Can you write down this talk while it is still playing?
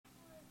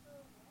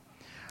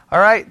All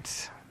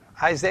right,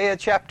 Isaiah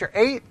chapter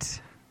 8.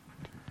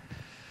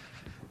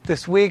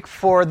 This week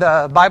for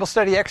the Bible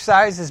study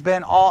exercise has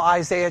been all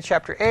Isaiah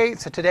chapter 8.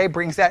 So today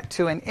brings that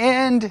to an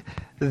end.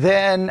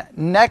 Then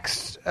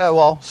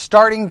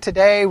starting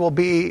today will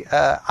be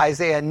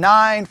Isaiah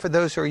 9 for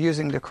those who are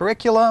using the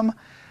curriculum.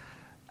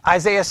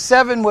 Isaiah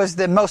 7 was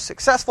the most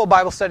successful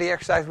Bible study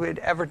exercise we had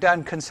ever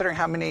done, considering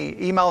how many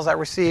emails I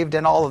received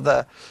and all of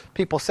the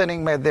people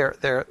sending me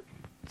their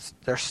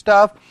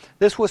stuff.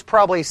 This was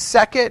probably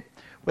second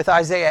with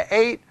Isaiah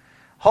 8.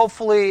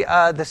 Hopefully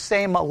the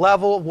same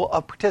level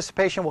of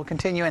participation will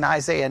continue in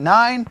Isaiah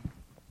 9.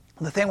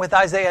 The thing with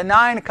Isaiah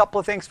 9, a couple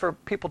of things for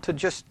people to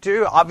just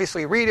do.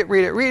 Obviously read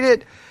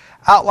it,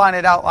 outline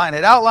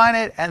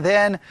it, and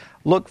then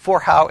look for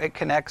how it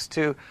connects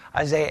to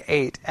Isaiah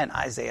 8 and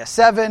Isaiah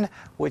 7,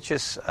 which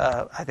is,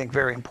 I think,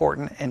 very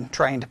important in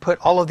trying to put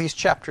all of these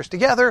chapters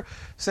together,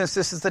 since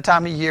this is the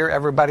time of year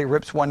everybody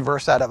rips one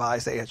verse out of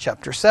Isaiah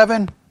chapter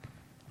 7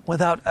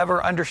 without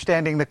ever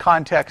understanding the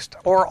context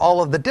or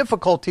all of the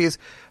difficulties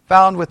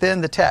found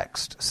within the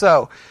text.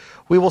 So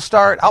we will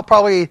start. I'll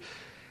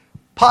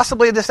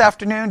possibly this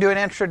afternoon do an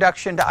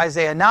introduction to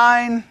Isaiah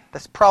 9.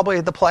 That's probably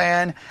the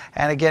plan.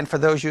 And again, for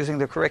those using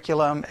the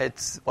curriculum,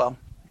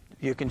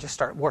 you can just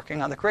start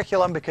working on the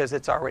curriculum because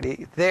it's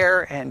already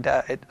there, and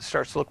it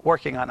starts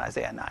working on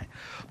Isaiah 9.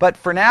 But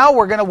for now,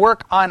 we're going to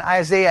work on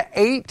Isaiah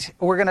 8.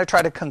 We're going to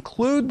try to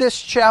conclude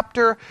this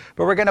chapter,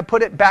 but we're going to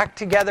put it back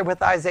together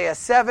with Isaiah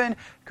 7,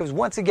 because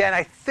once again,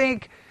 I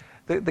think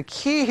the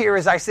key here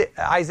is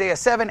Isaiah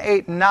 7,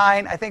 8, and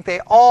 9. I think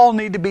they all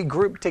need to be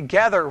grouped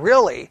together,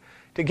 really,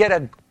 to get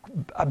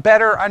a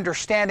better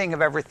understanding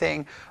of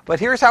everything. But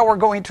here's how we're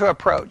going to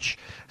approach.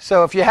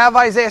 So if you have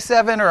Isaiah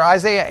 7 or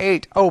Isaiah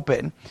 8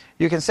 open,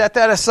 you can set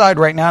that aside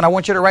right now, and I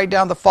want you to write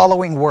down the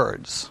following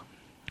words.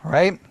 All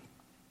right?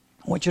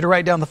 I want you to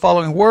write down the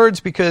following words,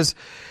 because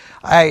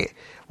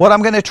what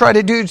I'm going to try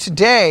to do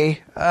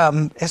today,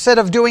 instead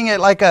of doing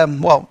it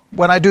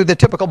when I do the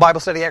typical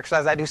Bible study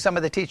exercise, I do some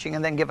of the teaching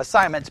and then give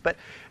assignments. But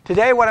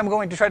today what I'm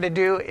going to try to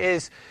do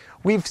is,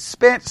 we've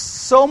spent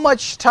so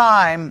much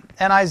time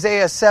in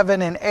Isaiah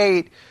 7 and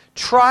 8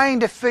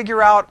 trying to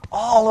figure out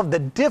all of the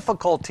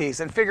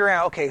difficulties and figuring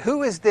out, okay,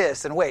 who is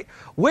this? And wait,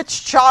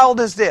 which child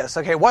is this?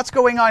 Okay, what's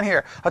going on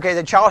here? Okay,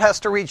 the child has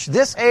to reach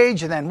this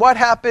age, and then what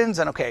happens?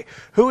 And okay,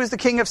 who is the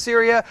king of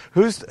Syria?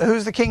 Who's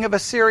the king of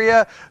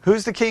Assyria?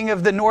 Who's the king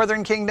of the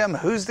northern kingdom?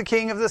 Who's the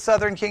king of the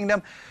southern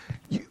kingdom?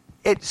 You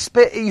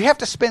have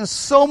to spend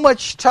so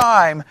much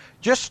time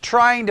just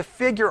trying to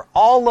figure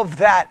all of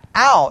that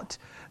out,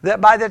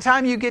 that by the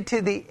time you get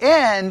to the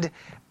end,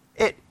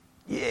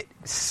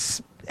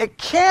 it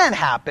can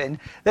happen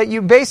that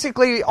you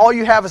basically, all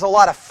you have is a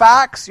lot of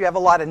facts, you have a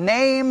lot of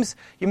names,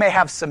 you may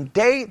have some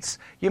dates,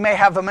 you may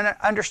have an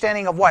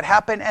understanding of what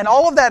happened, and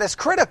all of that is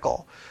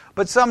critical.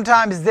 But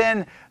sometimes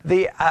then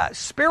the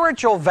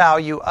spiritual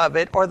value of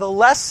it or the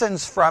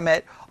lessons from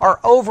it are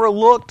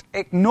overlooked,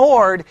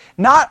 ignored,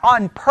 not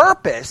on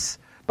purpose,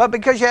 but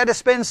because you had to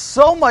spend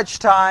so much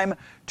time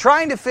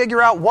trying to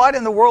figure out what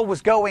in the world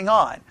was going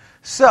on.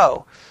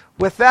 So,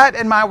 with that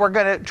in mind, we're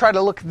going to try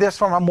to look at this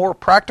from a more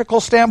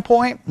practical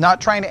standpoint, not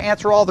trying to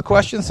answer all the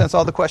questions, since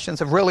all the questions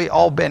have really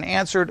all been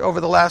answered over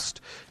the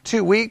last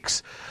 2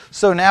 weeks.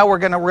 So now we're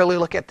going to really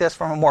look at this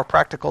from a more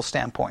practical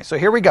standpoint. So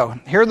here we go.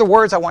 Here are the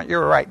words I want you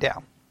to write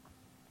down.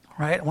 All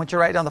right? I want you to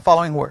write down the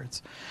following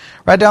words.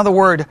 Write down the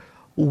word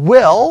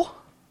will,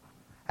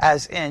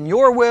 as in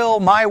your will,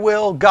 my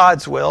will,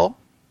 God's will,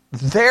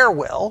 their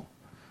will.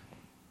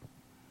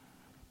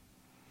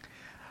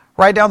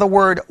 Write down the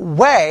word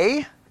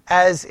way,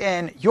 as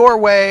in your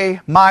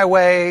way, my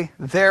way,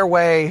 their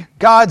way,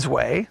 God's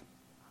way.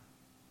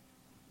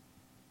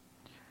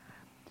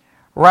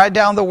 Write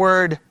down the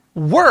word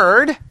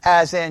word,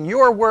 as in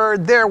your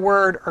word, their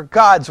word, or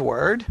God's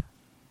word.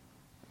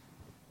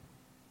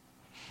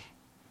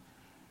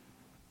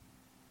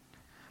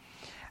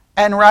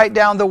 And write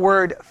down the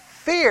word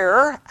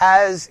fear,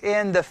 as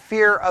in the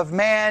fear of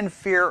man,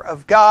 fear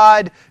of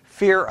God,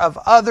 fear of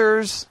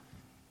others.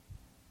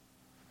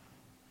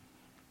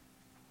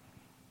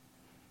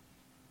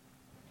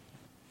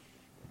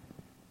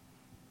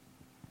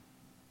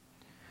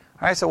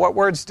 All right, so what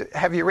words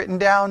have you written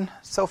down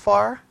so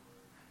far?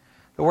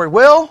 The word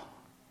will,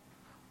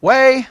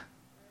 way,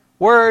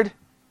 word,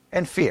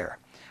 and fear.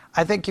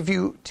 I think if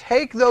you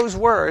take those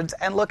words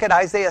and look at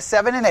Isaiah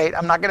 7 and 8,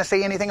 I'm not going to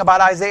say anything about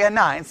Isaiah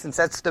 9, since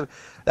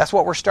that's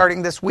what we're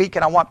starting this week,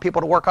 and I want people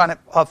to work on it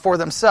for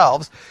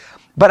themselves.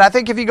 But I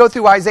think if you go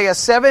through Isaiah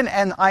 7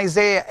 and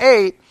Isaiah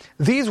 8,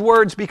 these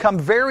words become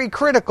very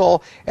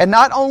critical, and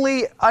not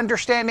only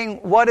understanding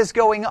what is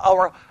going on,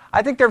 or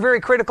I think they're very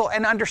critical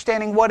in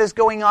understanding what is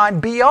going on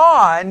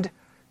beyond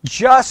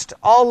just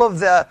all of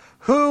the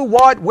who,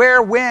 what,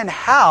 where, when,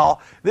 how.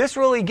 This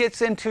really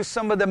gets into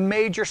some of the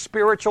major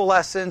spiritual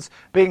lessons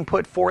being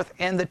put forth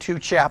in the 2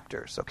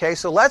 chapters. Okay,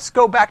 so let's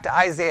go back to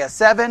Isaiah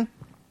 7.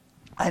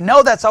 I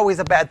know that's always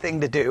a bad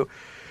thing to do,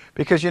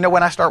 because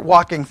when I start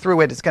walking through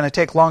it, it's going to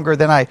take longer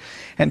than I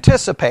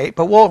anticipate,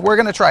 but we're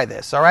going to try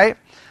this, all right?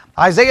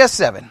 Isaiah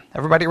 7.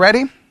 Everybody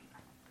ready?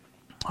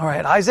 All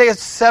right, Isaiah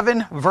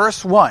 7,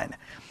 verse 1.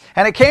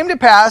 And it came to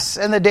pass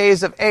in the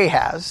days of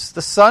Ahaz,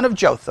 the son of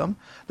Jotham,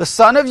 the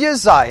son of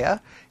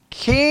Uzziah,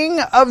 king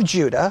of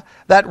Judah,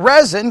 that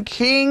Rezin,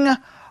 king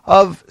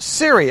of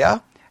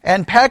Syria,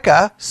 and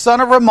Pekah,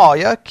 son of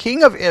Remaliah,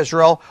 king of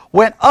Israel,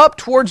 went up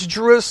towards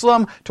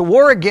Jerusalem to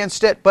war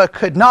against it, but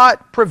could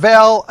not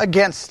prevail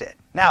against it.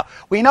 Now,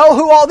 we know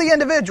who all the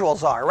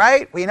individuals are,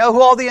 right? We know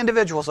who all the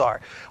individuals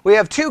are. We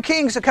have two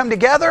kings that come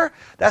together.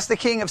 That's the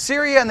king of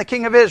Syria and the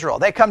king of Israel.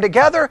 They come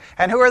together,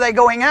 and who are they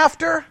going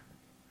after?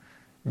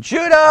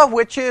 Judah,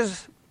 which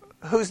is,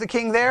 who's the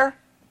king there?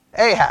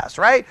 Ahaz,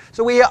 right?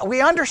 So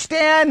we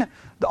understand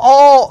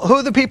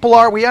who the people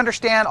are. We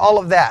understand all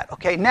of that.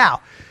 Okay,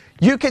 now,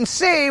 you can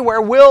see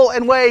where will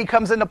and way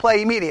comes into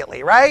play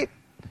immediately, right?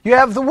 You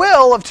have the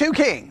will of two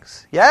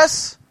kings,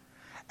 yes?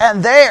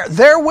 And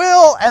their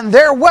will and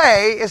their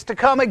way is to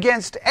come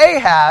against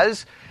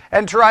Ahaz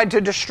and try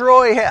to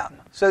destroy him.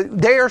 So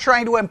they are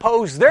trying to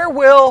impose their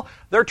will,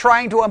 they're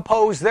trying to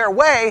impose their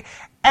way,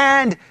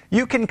 and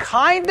you can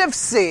kind of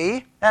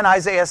see, in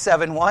Isaiah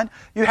 7:1,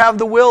 you have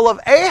the will of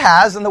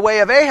Ahaz and the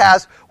way of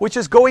Ahaz, which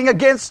is going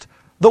against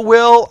the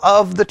will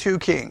of the two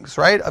kings,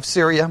 right, of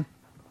Syria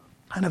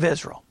and of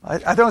Israel.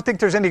 I don't think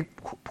there's any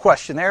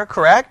question there,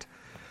 correct?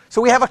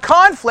 So we have a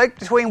conflict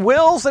between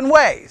wills and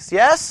ways,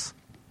 yes?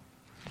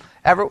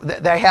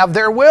 They have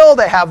their will,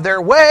 they have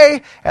their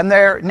way, and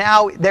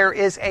now there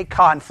is a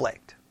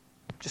conflict.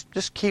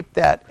 Just keep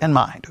that in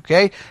mind,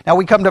 okay? Now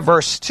we come to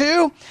verse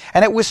 2.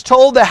 And it was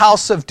told the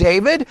house of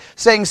David,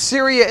 saying,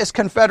 Syria is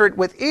confederate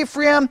with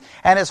Ephraim,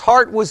 and his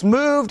heart was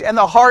moved, and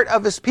the heart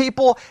of his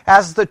people,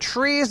 as the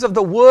trees of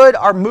the wood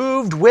are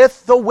moved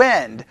with the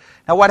wind.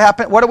 Now what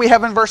happened? What do we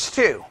have in verse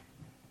 2?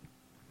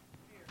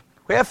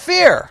 We have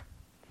fear.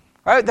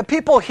 Right? The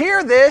people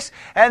hear this,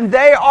 and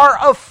they are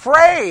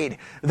afraid.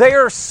 They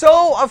are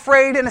so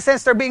afraid, in a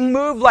sense, they're being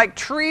moved like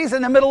trees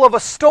in the middle of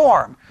a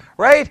storm.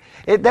 Right?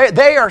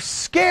 They are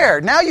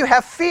scared. Now you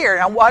have fear.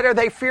 Now what are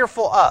they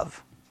fearful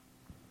of?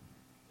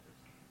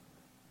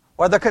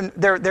 Well,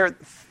 they're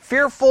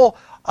fearful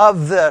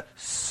of the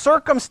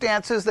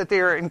circumstances that they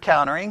are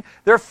encountering.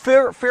 They're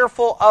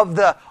fearful of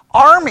the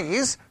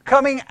armies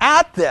coming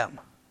at them.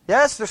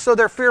 Yes? So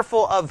they're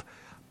fearful of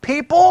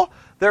people.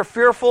 They're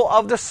fearful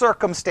of the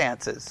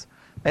circumstances.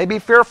 Maybe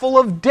fearful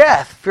of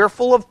death,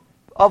 fearful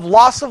of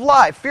loss of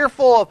life,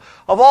 fearful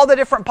of all the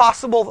different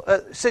possible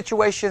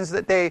situations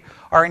that they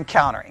are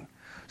encountering.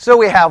 So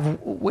we have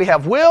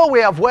will,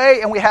 we have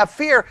way, and we have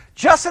fear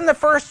just in the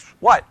first,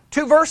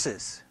 2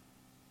 verses.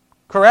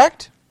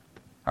 Correct?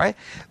 All right.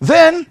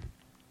 Then,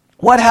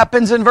 what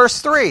happens in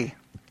verse 3?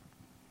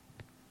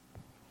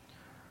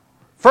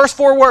 First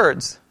 4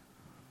 words.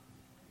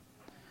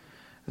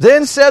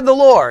 Then said the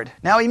Lord.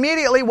 Now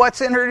immediately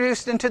what's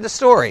introduced into the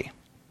story?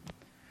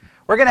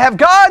 We're going to have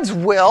God's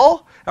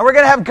will, and we're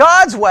going to have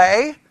God's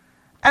way,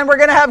 and we're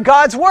going to have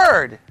God's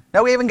word.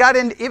 Now we haven't got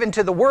even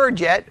to the word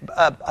yet,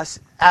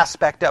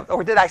 aspect of,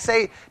 or did I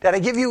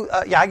give you,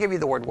 I give you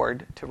the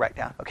word to write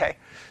down, okay.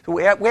 So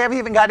we haven't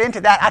even got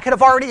into that. I could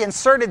have already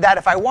inserted that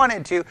if I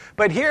wanted to,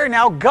 but here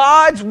now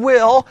God's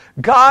will,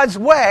 God's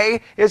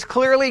way is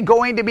clearly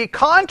going to be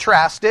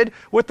contrasted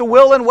with the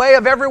will and way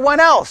of everyone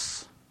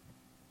else.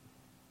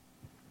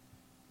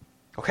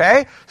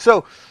 Okay,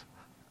 so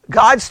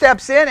God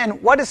steps in,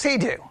 and what does he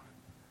do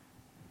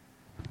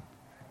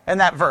in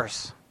that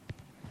verse?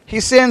 He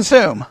sends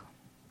whom?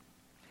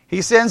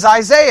 He sends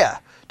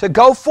Isaiah to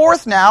go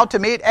forth now to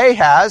meet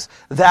Ahaz,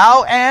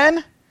 thou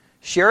and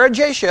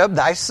Shear-Jashub,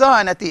 thy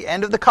son, at the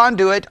end of the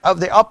conduit of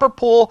the upper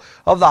pool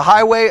of the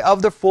highway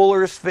of the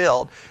fuller's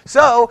field.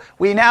 So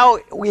we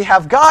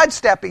have God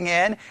stepping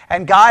in,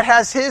 and God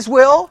has his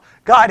will,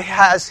 God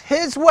has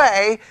his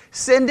way,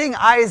 sending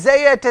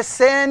Isaiah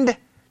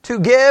to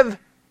give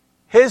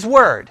his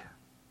word.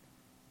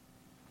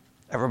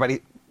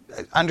 Everybody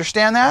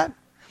understand that?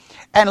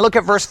 And look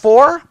at verse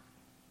 4.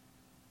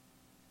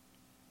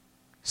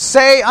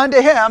 Say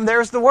unto him,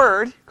 there's the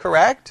word,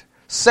 correct?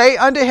 Say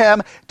unto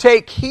him,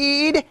 take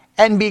heed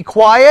and be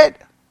quiet.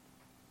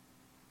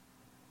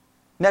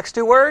 Next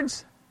 2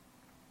 words.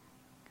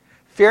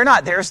 Fear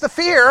not. There's the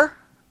fear.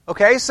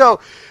 Okay, so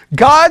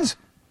God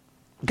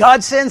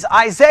sends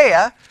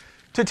Isaiah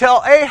to tell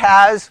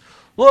Ahaz,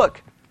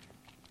 look,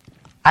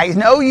 I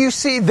know you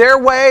see their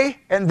way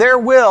and their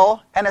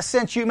will, and in a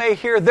sense you may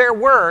hear their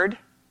word.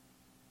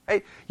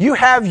 Right? You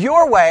have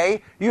your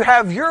way, you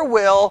have your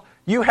will,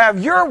 you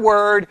have your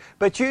word,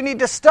 but you need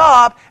to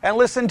stop and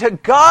listen to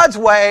God's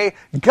way,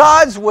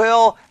 God's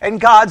will,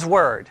 and God's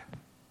word.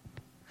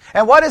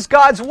 And what is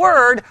God's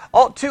word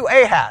to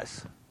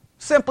Ahaz?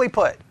 Simply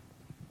put.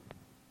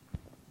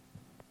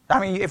 I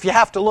mean, if you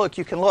have to look,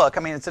 you can look.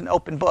 I mean, it's an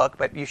open book,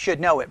 but you should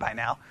know it by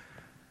now.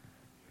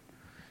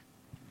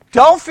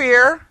 Don't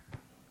fear.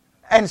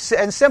 And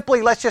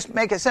simply, let's just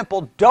make it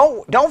simple.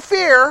 Don't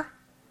fear.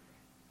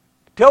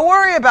 Don't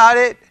worry about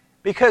it,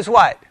 because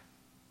what?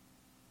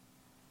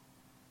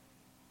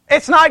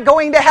 It's not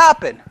going to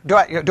happen. Do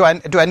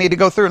I need to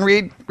go through and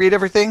read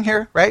everything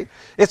here, right?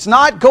 It's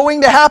not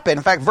going to happen.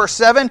 In fact, verse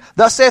 7,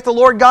 thus saith the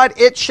Lord God,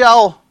 it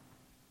shall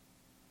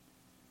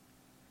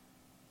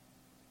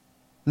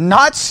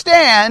not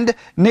stand,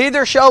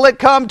 neither shall it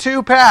come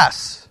to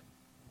pass.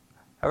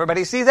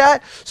 Everybody see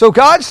that? So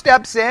God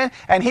steps in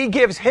and He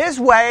gives His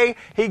way,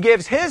 He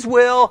gives His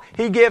will,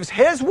 He gives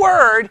His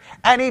word,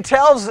 and He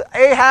tells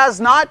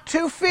Ahaz not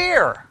to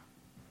fear.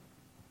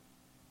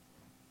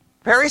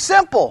 Very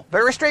simple,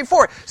 very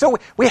straightforward. So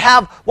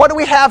what do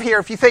we have here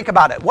if you think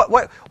about it?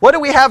 What do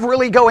we have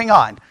really going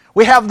on?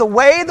 We have the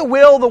way, the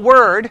will, the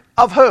word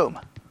of whom?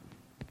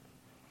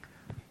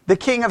 The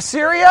king of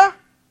Syria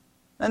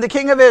and the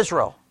king of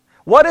Israel.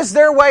 What is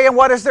their way and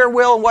what is their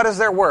will and what is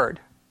their word?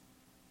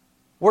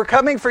 We're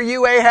coming for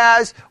you,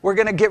 Ahaz. We're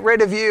going to get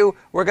rid of you.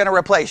 We're going to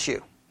replace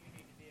you.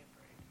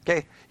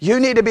 Okay?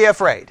 You need to be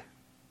afraid.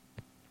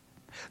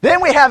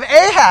 Then we have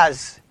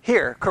Ahaz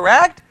here,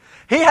 correct?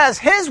 He has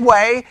his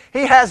way,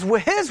 he has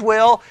his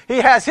will, he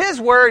has his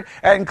word,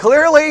 and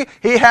clearly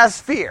he has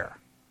fear.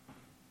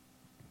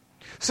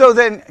 So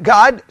then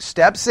God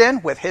steps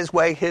in with his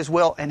way, his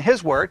will, and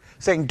his word,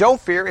 saying,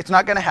 don't fear, it's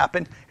not going to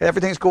happen,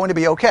 everything's going to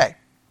be okay.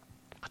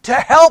 To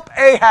help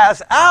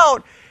Ahaz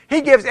out,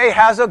 he gives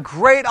Ahaz a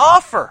great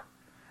offer.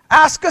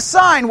 Ask a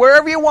sign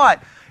wherever you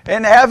want.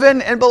 In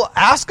heaven and below,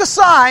 ask a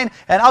sign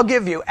and I'll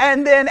give you.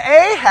 And then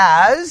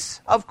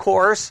Ahaz, of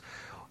course,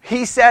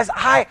 he says,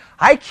 I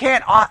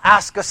can't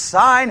ask a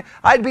sign.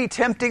 I'd be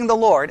tempting the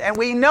Lord. And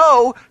we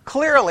know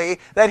clearly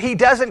that he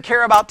doesn't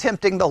care about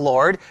tempting the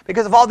Lord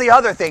because of all the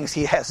other things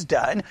he has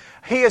done.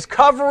 He is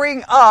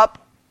covering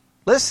up,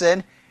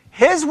 listen,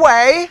 his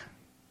way,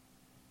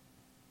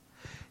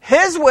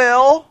 his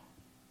will,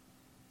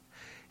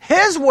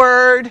 his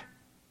word,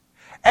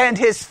 and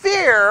his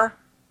fear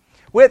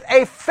with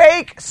a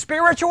fake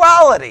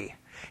spirituality.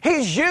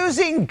 He's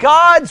using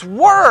God's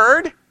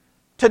word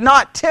to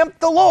not tempt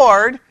the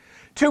Lord,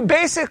 to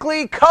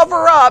basically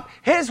cover up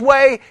his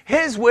way,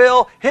 his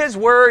will, his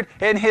word,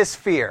 and his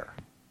fear.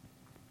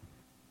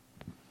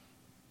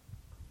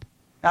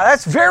 Now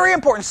that's very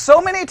important.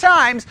 So many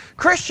times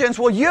Christians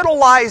will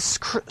utilize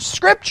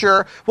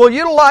Scripture, will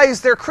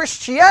utilize their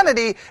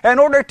Christianity in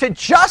order to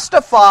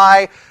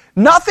justify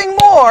nothing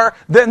more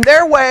than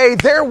their way,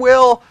 their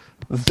will.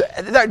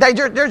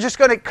 They're just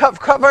going to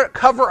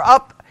cover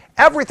up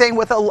everything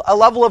with a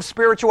level of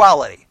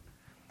spirituality.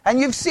 And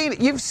you've seen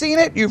it,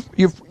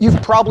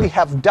 you've probably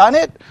have done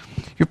it,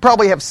 you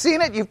probably have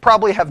seen it, you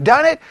probably have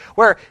done it,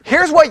 where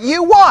here's what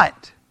you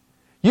want.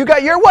 You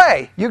got your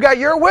way, you got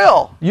your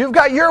will, you've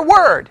got your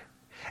word.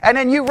 And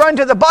then you run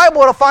to the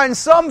Bible to find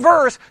some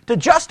verse to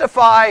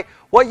justify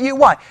what you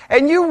want.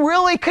 And you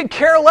really could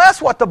care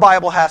less what the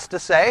Bible has to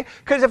say,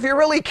 because if you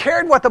really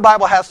cared what the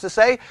Bible has to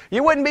say,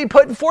 you wouldn't be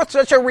putting forth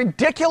such a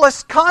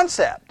ridiculous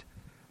concept.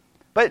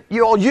 But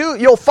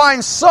you'll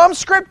find some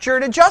scripture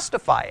to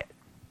justify it.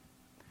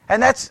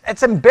 And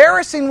it's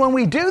embarrassing when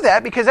we do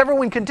that because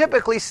everyone can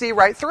typically see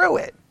right through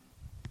it.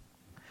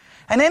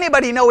 And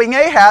anybody knowing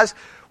Ahaz,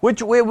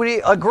 which we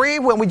would agree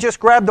when we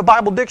just grabbed the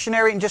Bible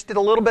dictionary and just did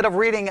a little bit of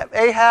reading of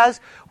Ahaz,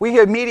 we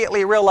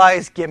immediately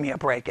realized, give me a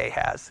break,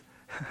 Ahaz.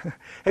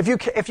 If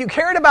you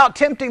cared about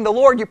tempting the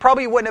Lord, you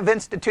probably wouldn't have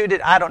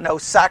instituted,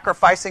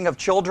 sacrificing of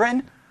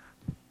children.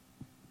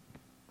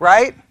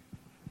 Right?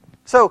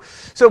 So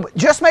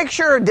just make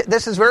sure,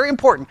 this is very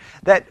important,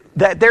 that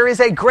there is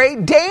a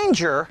great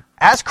danger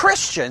as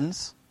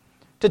Christians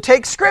to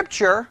take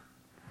Scripture,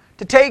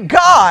 to take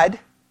God,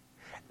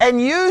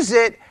 and use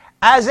it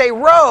as a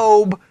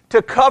robe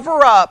to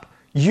cover up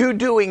you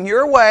doing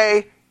your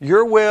way,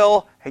 your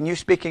will, and you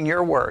speaking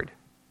your word.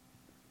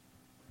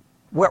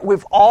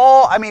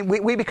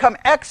 We become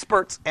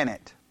experts in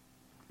it.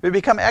 We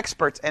become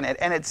experts in it,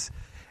 and it's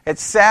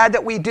sad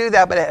that we do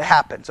that, but it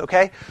happens,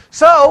 okay?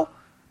 So,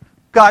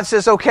 God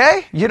says,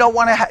 okay, you don't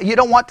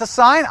want the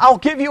sign? I'll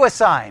give you a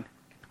sign.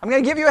 I'm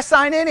going to give you a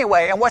sign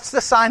anyway. And what's the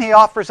sign he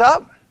offers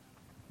up?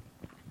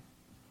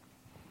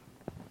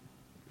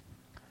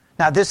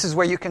 Now, this is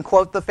where you can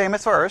quote the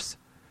famous verse.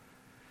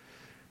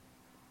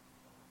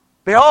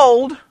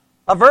 Behold,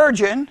 a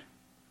virgin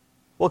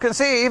will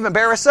conceive and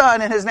bear a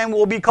son, and his name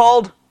will be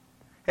called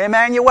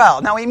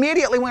Emmanuel. Now,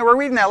 immediately when we're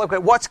reading that, look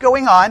at what's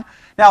going on.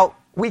 Now,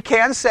 we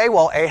can say,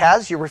 well,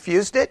 Ahaz, you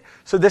refused it,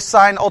 so this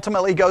sign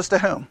ultimately goes to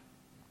whom?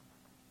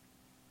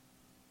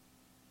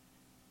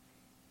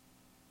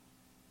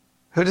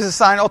 Who does the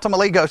sign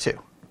ultimately go to?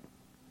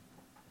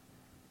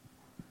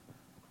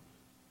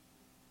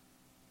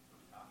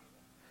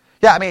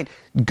 Yeah,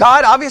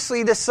 God,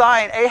 obviously this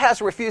sign,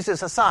 Ahaz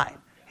refuses a sign.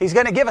 He's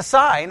going to give a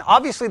sign.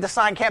 Obviously the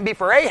sign can't be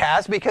for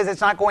Ahaz because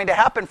it's not going to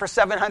happen for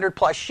 700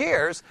 plus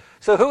years.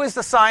 So who is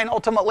the sign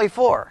ultimately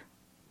for?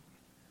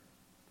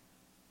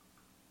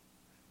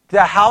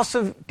 The house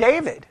of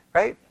David,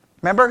 right?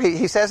 Remember,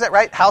 he says that,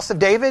 right? House of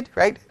David,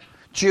 right?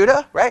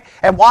 Judah, right?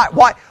 And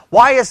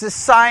why is this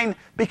sign?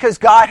 Because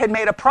God had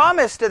made a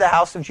promise to the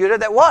house of Judah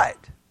that what?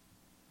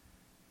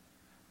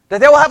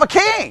 That they will have a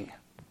king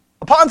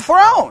upon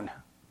throne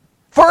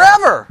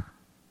forever.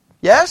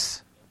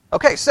 Yes?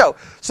 Okay, so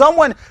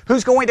someone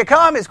who's going to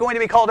come is going to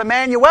be called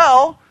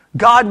Emmanuel,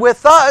 God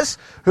with us,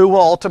 who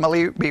will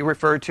ultimately be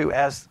referred to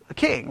as a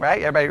king,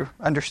 right? Everybody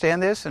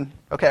understand this? And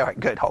okay, all right,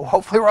 good.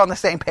 Hopefully we're on the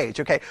same page.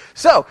 Okay,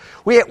 so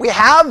we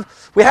have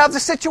the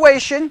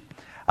situation.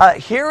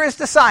 Here is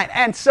the sign,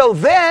 and so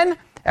then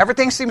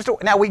everything seems to.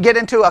 Now we get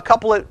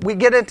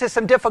into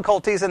some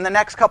difficulties in the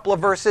next couple of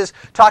verses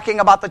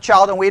talking about the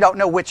child, and we don't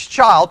know which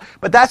child,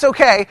 but that's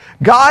okay.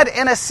 God,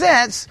 in a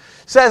sense,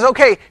 says,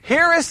 okay,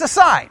 here is the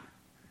sign.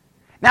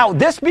 Now,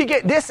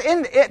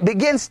 it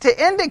begins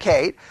to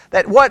indicate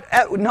that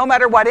no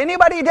matter what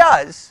anybody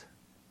does,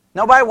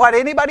 no matter what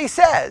anybody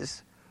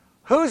says,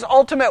 whose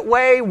ultimate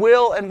way,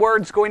 will, and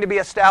word is going to be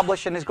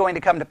established and is going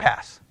to come to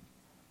pass?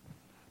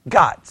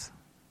 God's.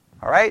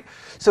 All right?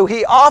 So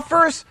he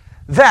offers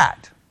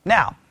that.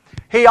 Now,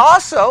 he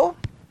also,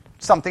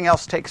 something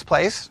else takes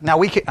place. Now,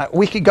 we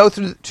could go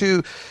through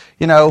to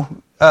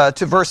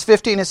verse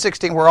 15 and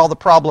 16 where all the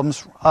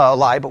problems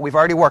lie, but we've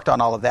already worked on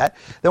all of that.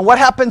 Then what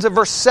happens in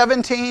verse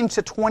 17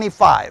 to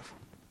 25?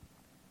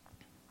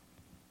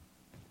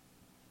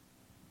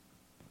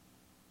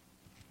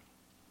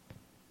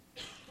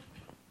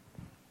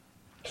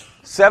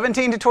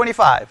 (17 to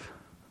 25).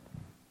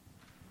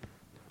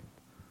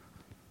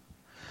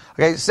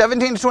 Okay,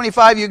 17 to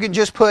 25. You can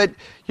just put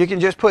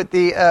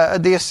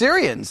the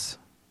Assyrians,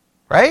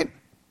 right?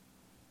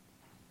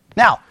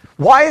 Now,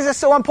 why is this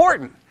so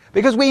important?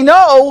 Because we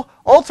know,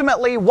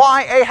 ultimately,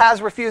 why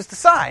Ahaz refused to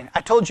sign.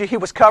 I told you he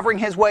was covering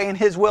his way in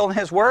his will and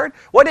his word.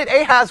 What did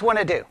Ahaz want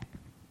to do?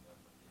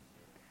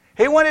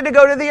 He wanted to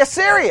go to the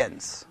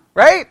Assyrians,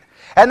 right?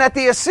 And that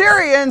the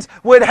Assyrians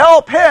would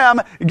help him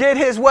get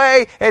his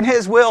way and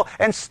his will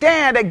and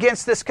stand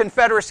against this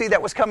confederacy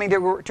that was coming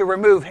to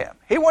remove him.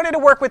 He wanted to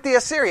work with the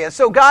Assyrians.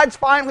 So God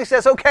finally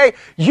says, okay,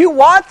 you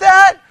want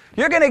that?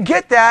 You're going to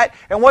get that.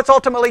 And what's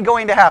ultimately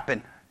going to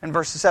happen in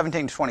verses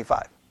 17 to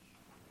 25?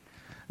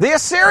 The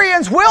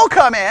Assyrians will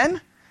come in,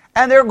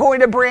 and they're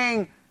going to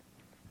bring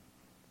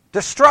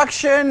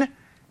destruction,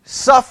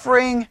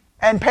 suffering,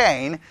 and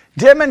pain,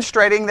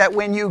 demonstrating that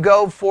when you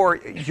go for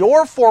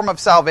your form of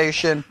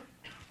salvation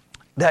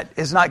that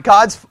is not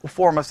God's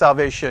form of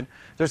salvation,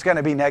 there's going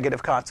to be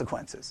negative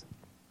consequences.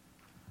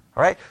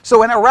 All right?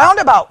 So in a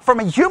roundabout, from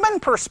a human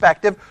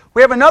perspective,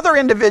 we have another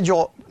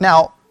individual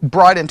now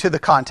brought into the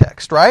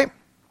context, right?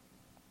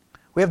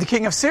 We have the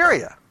king of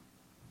Syria.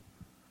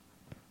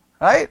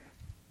 Right?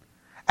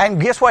 And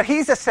guess what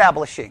he's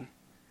establishing?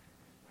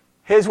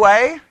 His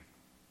way,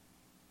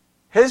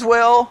 his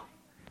will,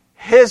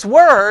 his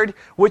word,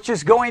 which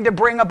is going to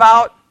bring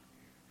about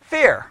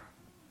fear.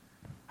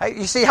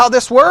 You see how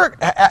this works?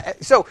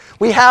 So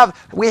we have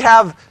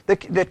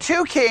the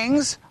two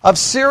kings of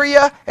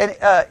Syria and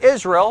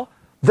Israel,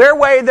 their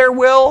way, their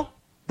will,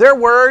 their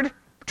word,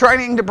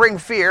 trying to bring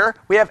fear.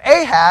 We have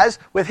Ahaz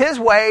with his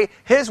way,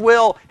 his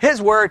will,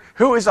 his word,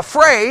 who is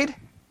afraid.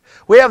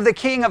 We have the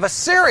king of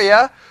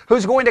Assyria,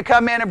 who's going to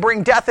come in and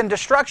bring death and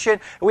destruction.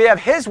 We have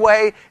his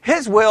way,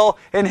 his will,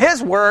 and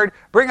his word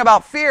bring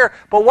about fear.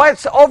 But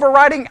what's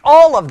overriding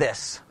all of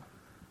this?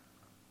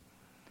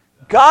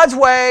 God's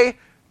way,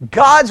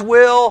 God's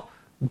will,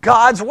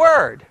 God's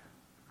word.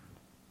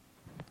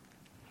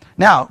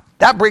 Now,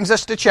 that brings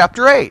us to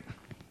chapter 8.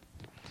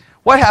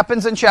 What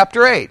happens in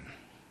chapter 8?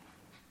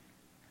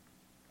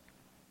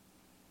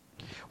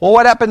 Well,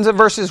 what happens in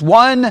verses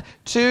 1,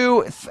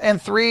 2,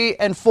 and 3,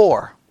 and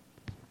 4?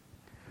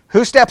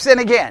 Who steps in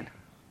again?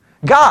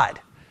 God.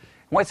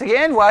 Once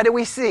again, what do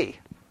we see?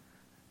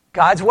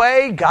 God's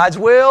way, God's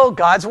will,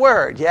 God's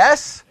word.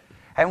 Yes?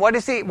 And what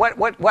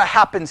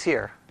happens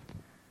here?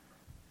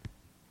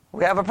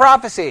 We have a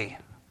prophecy.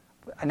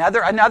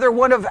 Another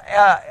one of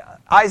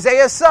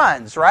Isaiah's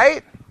sons,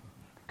 right?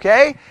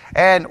 Okay?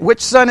 And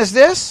which son is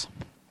this?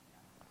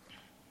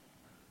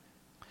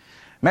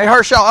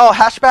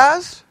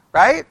 Maher-shalal-Hashbaz,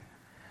 right?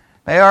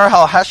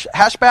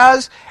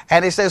 Maher-shalal-Hashbaz.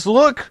 And he says,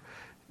 look,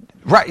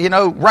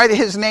 write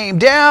his name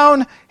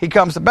down. He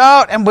comes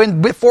about,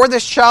 and before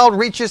this child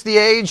reaches the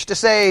age to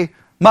say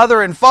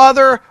mother and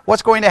father,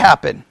 what's going to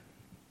happen?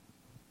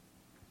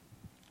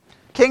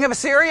 King of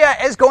Assyria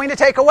is going to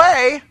take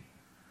away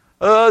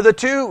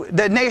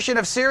the nation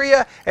of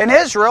Syria and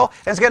Israel,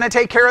 and is going to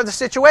take care of the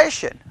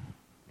situation.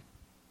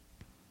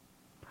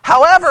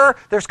 However,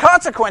 there's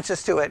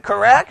consequences to it,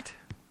 correct?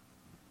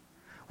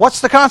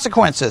 What's the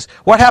consequences?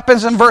 What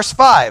happens in verse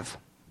 5?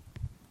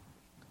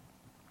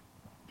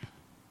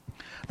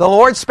 The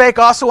Lord spake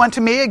also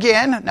unto me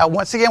again. Now,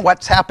 once again,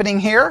 what's happening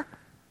here?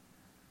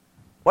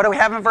 What do we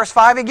have in verse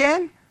 5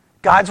 again?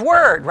 God's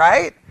word,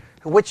 right?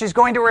 Which is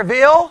going to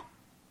reveal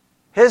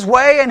his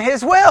way and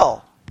his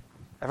will.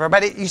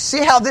 Everybody, you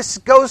see how this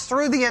goes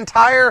through the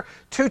entire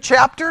 2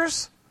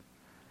 chapters?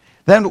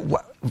 Then,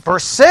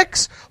 verse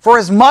 6, for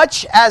as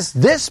much as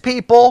this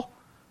people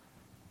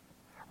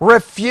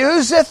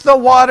refuseth the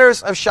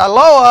waters of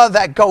Shiloah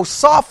that go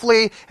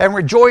softly and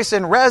rejoice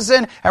in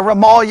Rezin and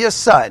Remaliah's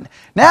son.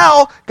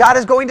 Now, God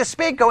is going to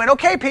speak, going,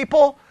 okay,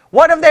 people,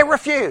 what have they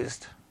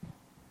refused?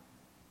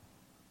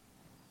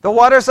 The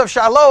waters of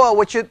Shiloah,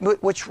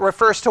 which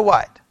refers to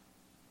what?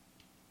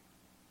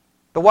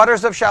 The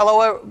waters of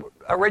Shiloh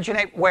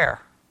originate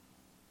where?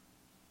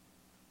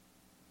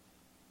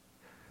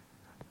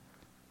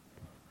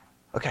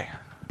 Okay.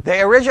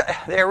 They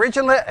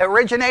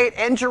originate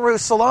in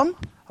Jerusalem.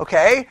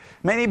 Okay.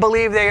 Many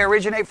believe they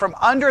originate from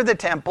under the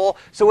temple.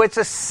 So it's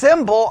a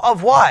symbol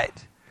of what?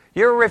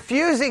 You're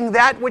refusing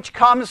that which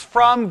comes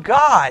from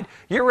God.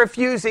 You're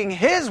refusing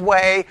His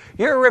way.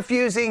 You're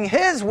refusing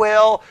His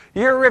will.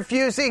 You're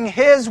refusing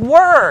His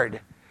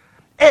word.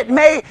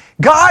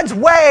 God's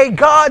way,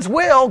 God's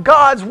will,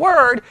 God's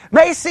word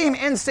may seem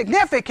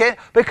insignificant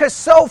because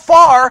so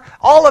far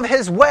all of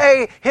His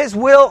way, His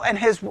will, and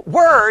His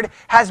word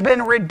has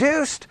been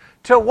reduced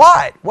to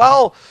what?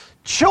 Well,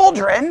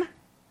 children,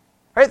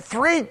 right?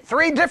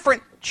 Three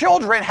different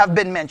children have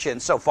been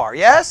mentioned so far,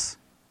 yes?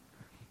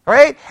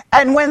 Right?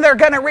 And when they're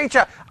going to reach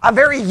a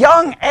very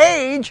young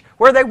age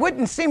where they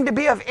wouldn't seem to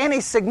be of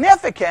any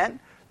significance,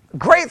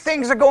 great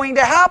things are going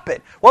to happen.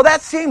 Well,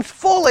 that seems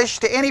foolish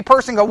to any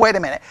person. Go, wait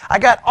a minute. I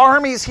got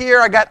armies here.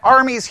 I got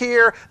armies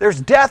here. There's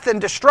death and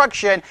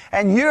destruction.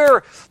 And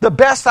the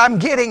best I'm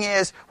getting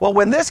is, well,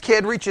 when this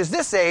kid reaches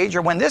this age,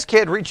 or when this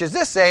kid reaches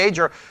this age,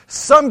 or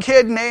some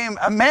kid named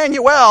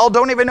Emmanuel,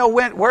 don't even know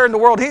where in the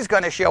world he's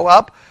going to show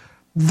up.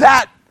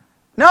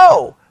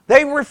 No.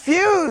 They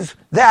refuse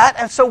that,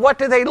 and so what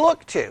do they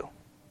look to?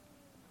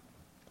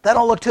 They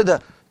don't look to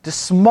the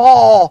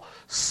small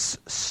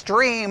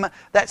stream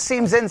that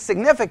seems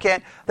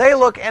insignificant. They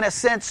look, in a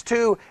sense,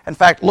 to, in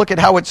fact, look at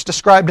how it's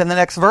described in the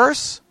next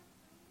verse.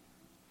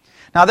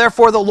 Now,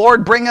 therefore, the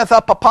Lord bringeth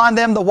up upon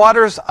them the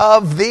waters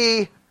of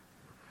the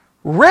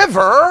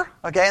river.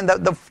 Okay, and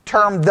the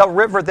term the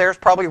river there is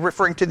probably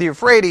referring to the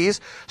Euphrates.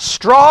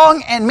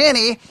 Strong and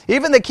many,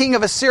 even the king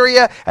of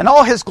Assyria and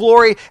all his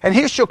glory, and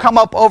he shall come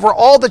up over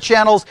all the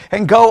channels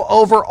and go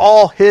over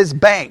all his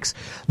banks.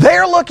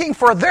 They're looking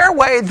for their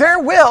way, their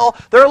will.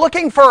 They're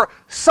looking for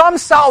some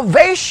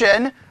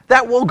salvation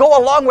that will go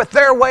along with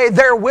their way,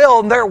 their will,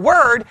 and their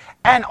word.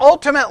 And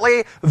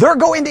ultimately, they're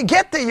going to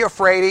get the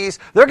Euphrates.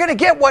 They're going to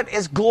get what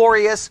is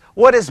glorious,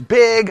 what is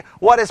big,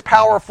 what is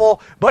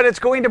powerful. But it's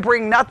going to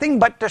bring nothing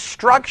but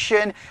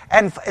destruction,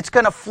 and it's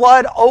going to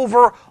flood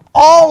over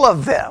all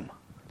of them.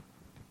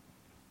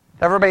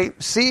 Everybody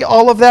see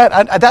all of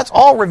that? That's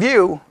all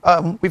review.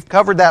 We've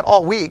covered that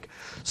all week.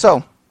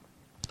 So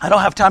I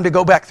don't have time to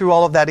go back through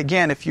all of that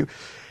again if you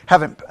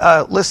haven't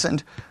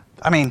listened.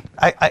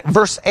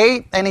 Verse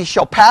 8, and he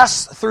shall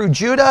pass through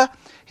Judah,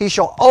 he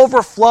shall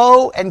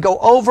overflow and go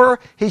over,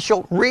 he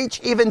shall reach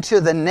even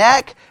to the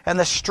neck, and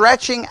the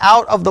stretching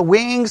out of the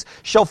wings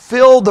shall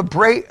fill the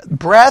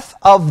breadth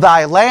of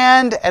thy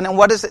land. And then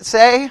what does it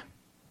say?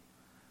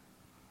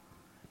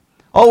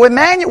 Oh,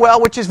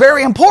 Emmanuel, which is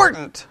very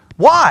important.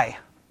 Why?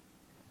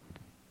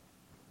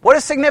 What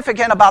is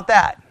significant about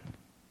that?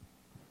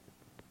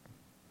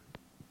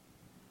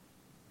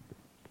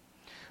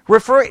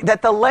 Referring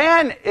that the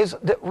land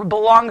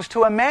belongs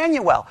to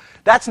Emmanuel.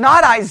 That's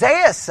not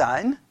Isaiah's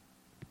son.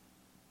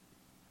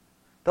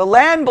 The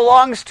land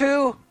belongs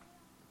to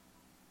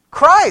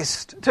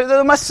Christ, to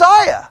the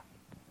Messiah.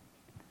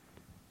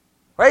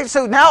 Right?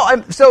 So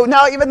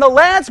now even the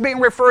land's being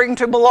referring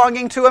to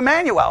belonging to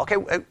Emmanuel. Okay,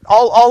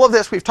 all of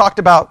this we've talked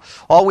about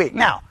all week.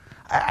 Now,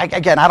 I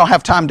don't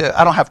have time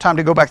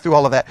to go back through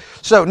all of that.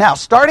 So now,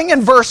 starting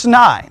in verse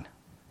 9,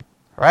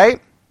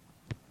 right?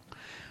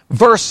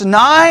 Verse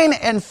 9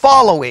 and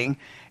following.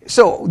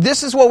 So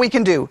this is what we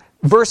can do.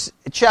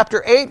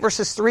 Chapter 8,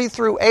 verses 3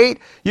 through 8,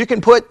 you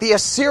can put the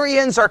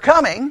Assyrians are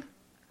coming,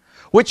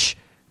 which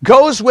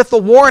goes with the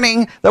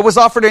warning that was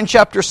offered in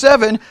chapter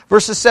 7,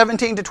 verses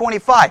 17 to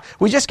 25.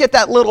 We just get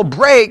that little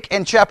break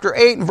in chapter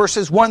 8 and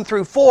verses 1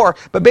 through 4.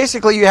 But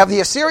basically you have the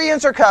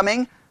Assyrians are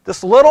coming,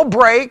 this little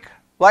break,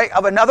 like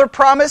of another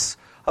promise,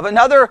 of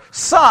another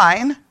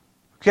sign.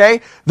 Okay.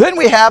 Then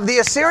we have the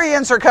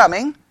Assyrians are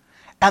coming.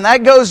 And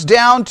that goes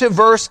down to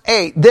verse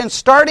 8. Then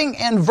starting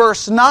in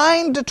verse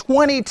 9 to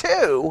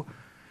 22,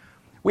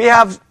 we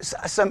have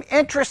some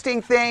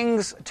interesting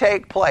things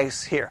take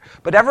place here.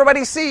 But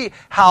everybody see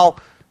how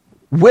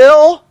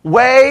will,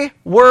 way,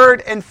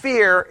 word, and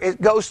fear,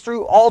 it goes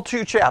through all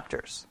two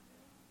chapters.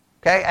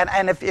 Okay?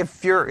 And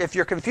if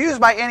you're confused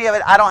by any of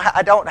it,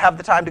 I don't have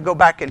the time to go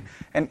back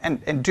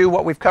and do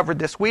what we've covered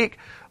this week.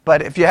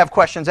 But if you have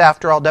questions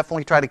after, I'll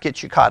definitely try to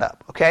get you caught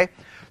up. Okay?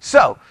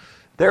 So,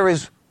 there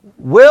is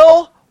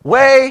will,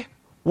 way,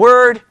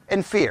 word,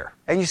 and fear.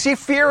 And you see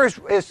fear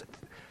is,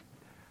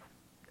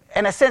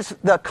 in a sense,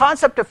 the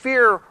concept of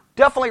fear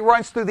definitely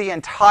runs through the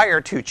entire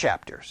two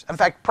chapters. In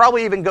fact,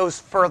 probably even goes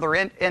further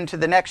into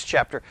the next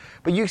chapter.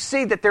 But you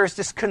see that there's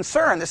this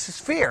concern, this is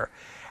fear.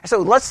 So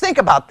let's think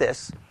about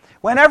this.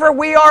 Whenever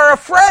we are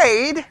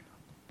afraid,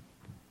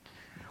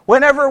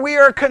 whenever we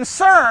are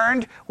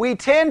concerned, we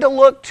tend to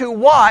look to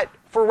what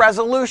for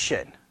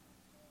resolution?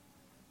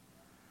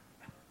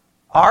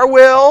 Our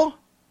will,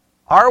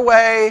 our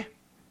way,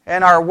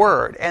 and our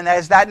word. And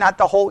is that not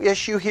the whole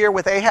issue here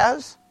with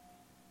Ahaz?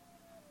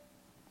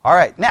 All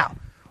right, now,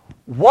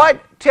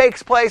 what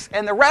takes place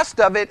and the rest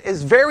of it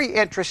is very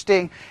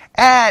interesting,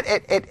 and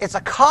it's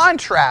a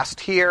contrast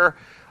here,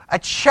 a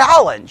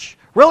challenge,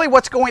 really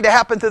what's going to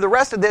happen through the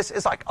rest of this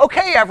is like,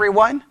 okay,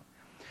 everyone,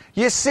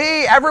 you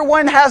see,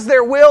 everyone has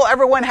their will,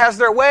 everyone has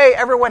their way,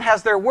 everyone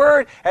has their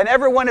word, and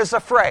everyone is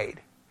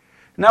afraid.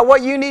 Now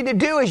what you need to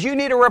do is you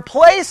need to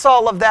replace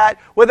all of that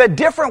with a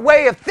different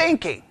way of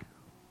thinking.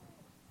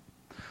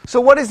 So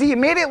what does he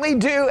immediately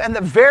do in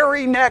the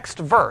very next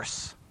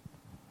verse?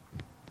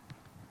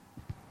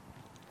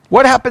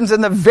 What happens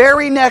in the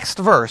very next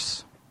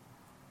verse?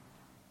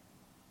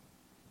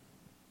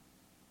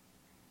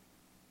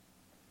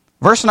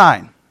 Verse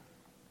 9.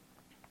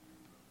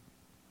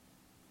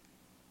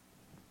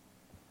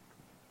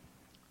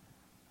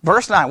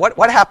 Verse 9.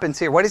 What happens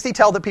here? What does he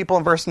tell the people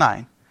in verse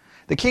 9?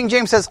 The King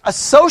James says,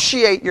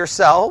 associate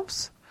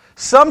yourselves.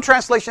 Some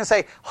translations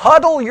say,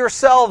 huddle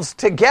yourselves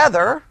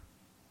together.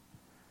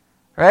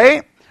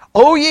 Right?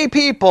 O ye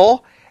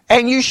people,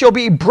 and you shall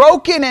be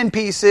broken in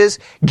pieces.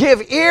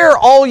 Give ear,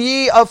 all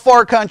ye of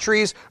far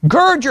countries.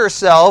 Gird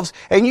yourselves,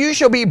 and you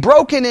shall be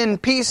broken in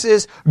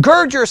pieces.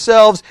 Gird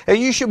yourselves, and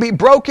you shall be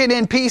broken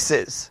in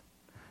pieces.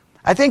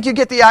 I think you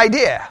get the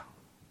idea.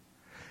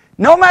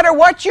 No matter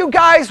what you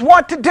guys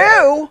want to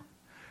do,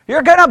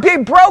 you're going to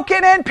be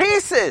broken in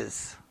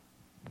pieces.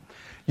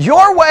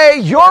 Your way,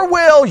 your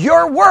will,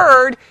 your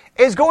word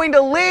is going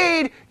to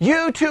lead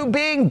you to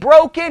being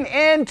broken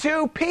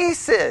into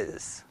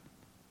pieces.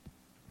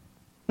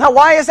 Now,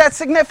 why is that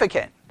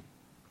significant?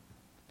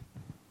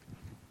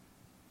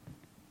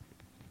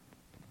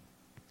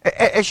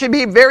 It should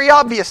be very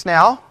obvious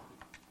now.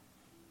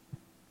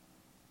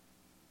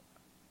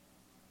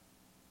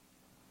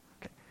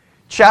 Okay.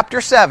 Chapter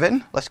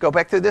 7, let's go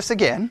back through this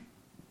again.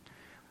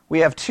 We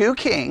have two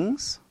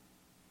kings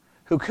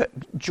who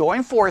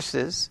join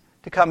forces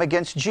to come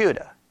against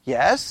Judah.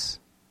 Yes?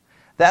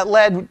 That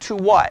led to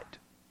what?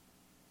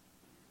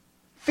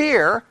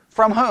 Fear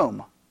from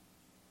whom?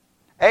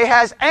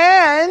 Ahaz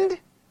and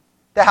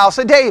the house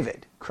of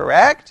David,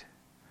 correct?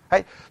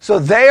 Right? So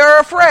they are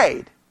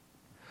afraid.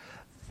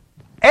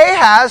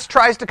 Ahaz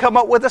tries to come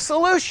up with a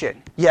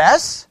solution.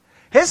 Yes,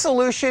 his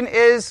solution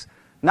is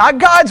not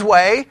God's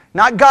way,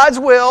 not God's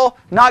will,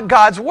 not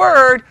God's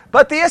word,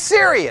 but the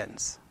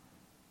Assyrians.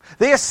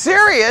 The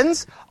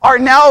Assyrians are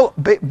now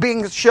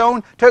being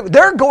shown to,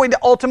 they're going to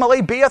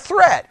ultimately be a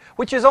threat,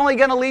 which is only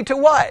going to lead to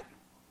what?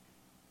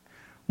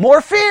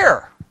 More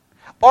fear.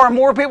 Or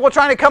more people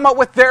trying to come up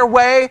with their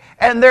way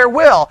and their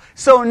will.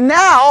 So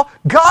now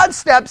God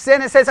steps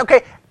in and says,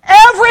 okay,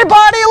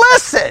 everybody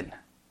listen.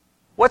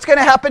 What's going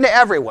to happen to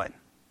everyone?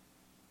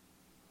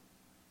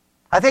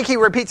 I think he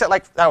repeats it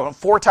like,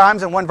 4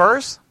 times in one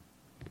verse.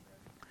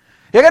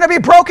 You're going to be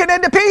broken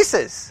into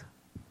pieces.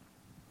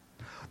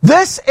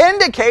 This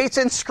indicates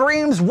and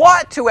screams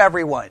what to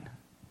everyone?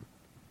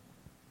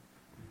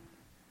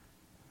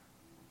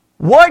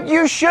 What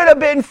you should have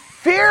been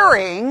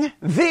fearing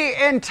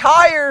the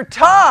entire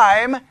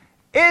time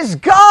is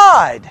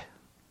God.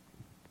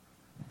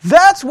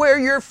 That's where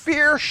your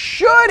fear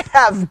should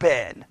have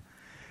been.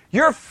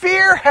 Your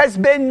fear has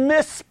been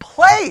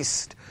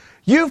misplaced.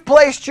 You've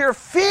placed your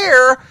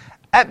fear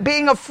at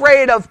being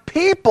afraid of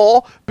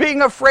people,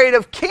 being afraid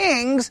of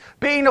kings,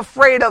 being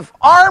afraid of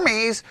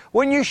armies,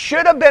 when you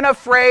should have been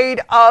afraid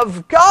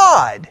of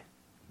God.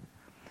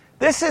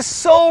 This is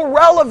so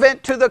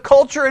relevant to the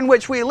culture in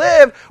which we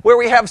live, where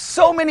we have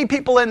so many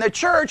people in the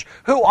church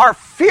who are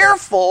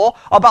fearful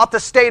about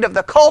the state of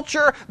the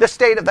culture, the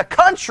state of the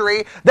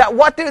country, that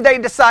what do they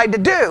decide to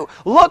do?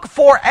 Look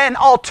for an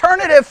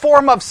alternative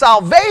form of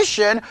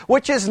salvation,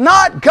 which is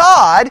not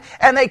God,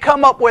 and they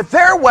come up with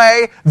their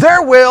way,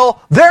 their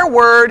will, their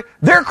word,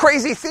 their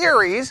crazy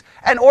theories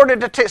in order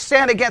to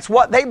stand against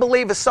what they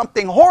believe is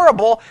something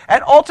horrible,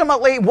 and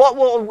ultimately what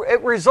will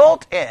it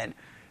result in?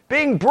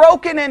 Being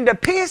broken into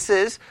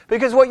pieces,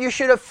 because what you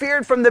should have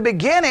feared from the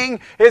beginning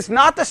is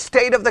not the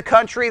state of the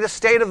country, the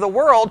state of the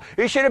world.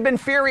 You should have been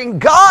fearing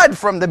God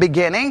from the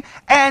beginning.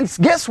 And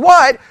guess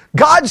what?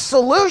 God's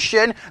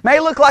solution may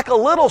look like a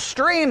little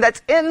stream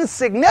that's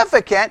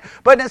insignificant,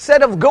 but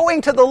instead of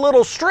going to the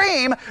little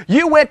stream,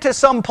 you went to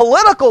some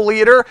political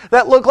leader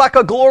that looked like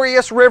a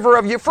glorious river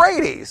of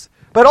Euphrates.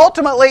 But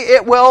ultimately,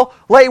 it will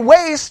lay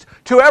waste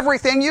to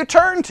everything you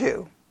turn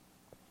to.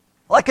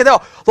 Like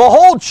the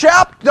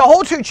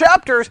whole 2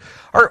 chapters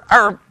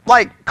are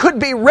like could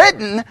be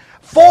written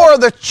for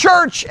the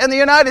church in the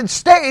United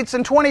States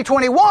in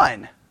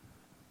 2021.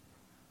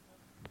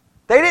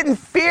 They didn't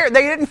fear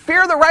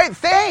the right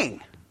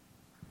thing.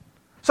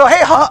 So hey,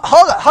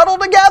 huddle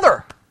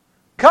together.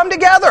 Come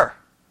together.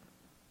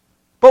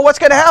 But what's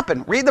going to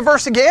happen? Read the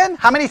verse again.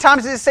 How many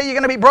times does it say you're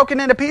going to be broken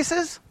into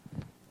pieces?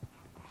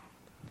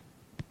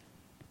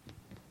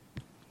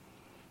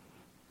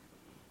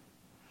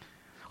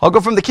 I'll go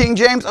from the King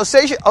James.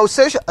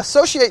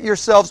 Associate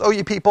yourselves, O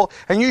ye people,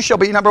 and you shall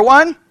be, number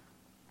 1,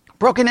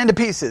 broken into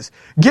pieces.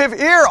 Give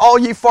ear, all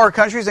ye far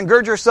countries, and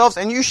gird yourselves,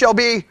 and you shall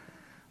be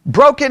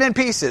broken in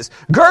pieces.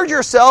 Gird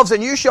yourselves,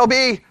 and you shall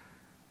be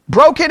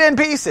broken in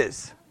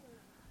pieces.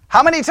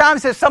 How many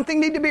times does something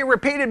need to be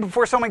repeated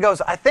before someone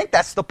goes, I think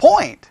that's the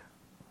point?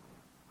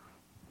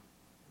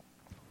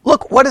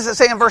 Look, what does it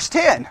say in verse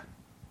 10?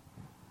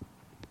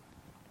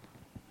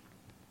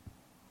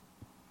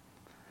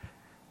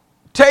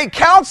 take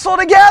counsel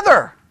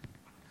together.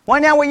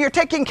 Well, now when you're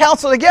taking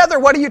counsel together,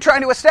 what are you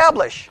trying to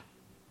establish?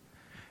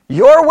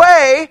 Your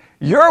way,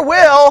 your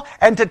will,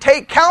 and to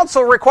take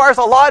counsel requires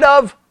a lot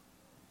of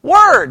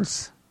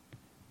words.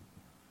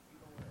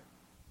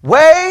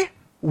 Way,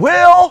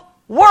 will,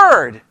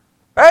 word.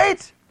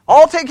 Right?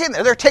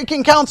 They're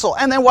taking counsel.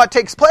 And then what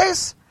takes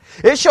place?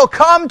 It shall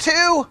come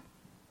to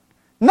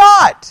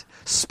naught.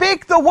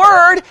 Speak the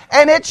word,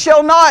 and it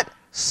shall not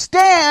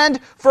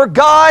stand, for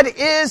God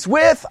is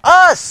with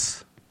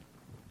us.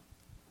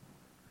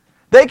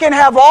 They can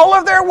have all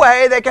of their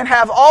way, they can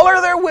have all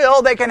of their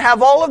will, they can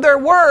have all of their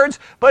words,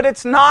 but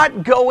it's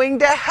not going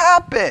to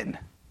happen.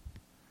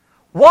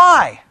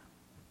 Why?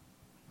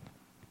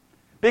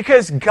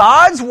 Because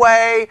God's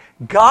way,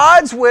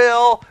 God's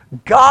will,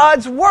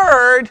 God's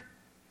word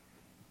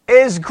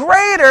is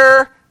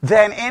greater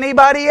than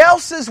anybody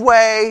else's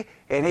way,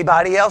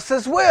 anybody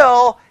else's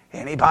will,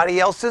 anybody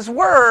else's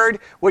word,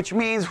 which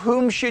means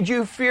whom should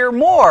you fear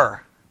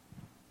more?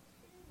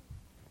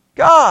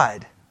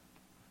 God.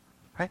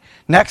 Right?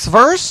 Next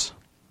verse,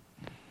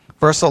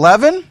 verse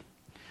 11.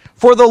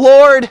 For the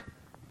Lord,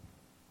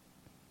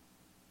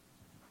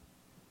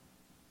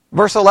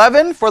 verse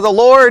 11, for the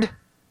Lord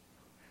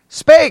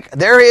spake.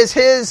 There is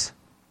His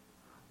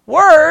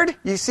word.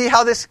 You see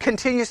how this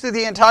continues through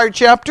the entire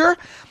chapter?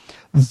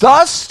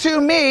 Thus to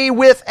me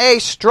with a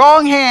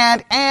strong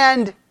hand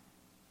and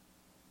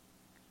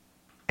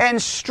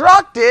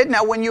instructed.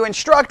 Now when you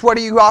instruct, what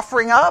are you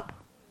offering up?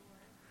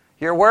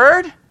 Your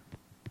word,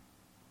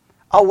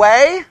 a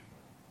way,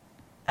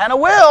 and a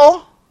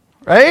will,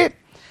 right?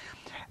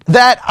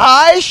 That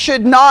I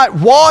should not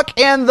walk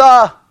in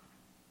the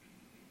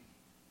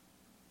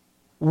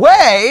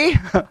way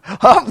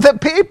of the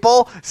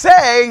people,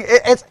 saying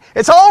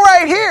it's all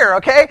right here,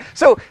 okay?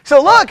 So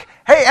look,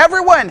 hey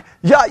everyone,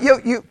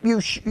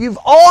 you've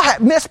all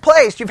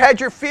misplaced. You've had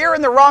your fear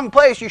in the wrong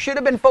place. You should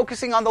have been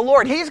focusing on the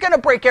Lord. He's going to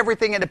break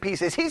everything into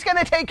pieces. He's going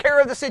to take care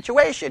of the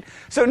situation.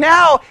 So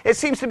now it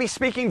seems to be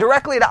speaking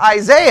directly to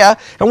Isaiah.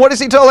 And what is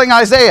he telling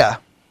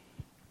Isaiah?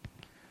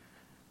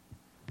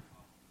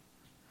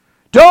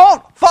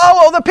 Don't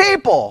follow the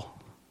people.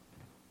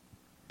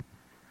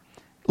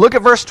 Look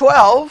at verse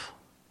 12.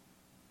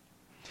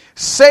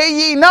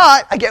 Say ye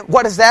not, again,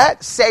 what is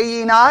that? Say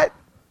ye not.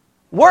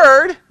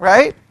 Word,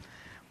 right?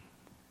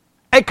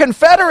 A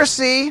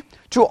confederacy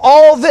to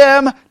all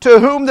them to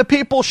whom the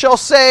people shall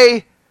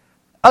say,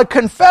 a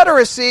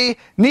confederacy,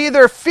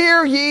 neither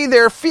fear ye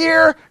their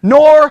fear,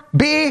 nor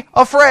be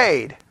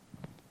afraid.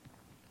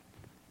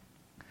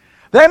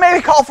 They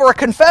may call for a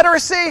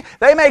confederacy,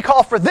 they may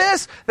call for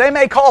this, they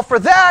may call for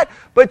that,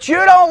 but you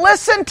don't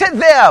listen to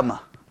them.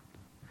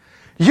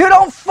 You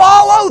don't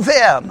follow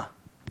them.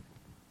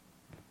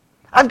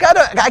 I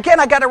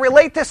got to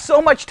relate this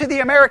so much to the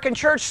American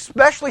church,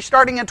 especially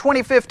starting in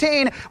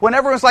 2015, when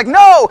everyone's like,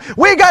 no,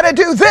 we got to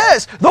do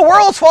this. The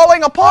world's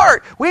falling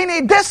apart. We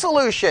need this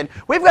solution.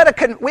 We've got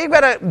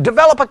to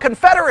develop a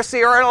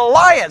confederacy or an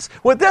alliance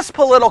with this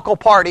political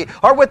party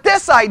or with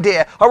this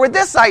idea or with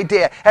this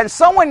idea. And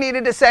someone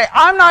needed to say,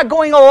 I'm not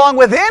going along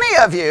with any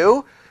of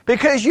you,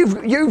 because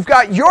you've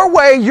got your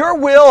way, your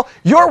will,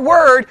 your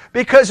word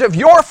because of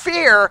your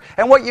fear,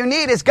 and what you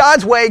need is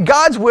God's way,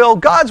 God's will,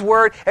 God's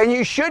word, and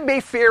you should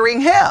be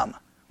fearing Him.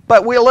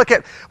 But we'll look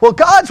at, well,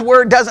 God's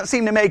word doesn't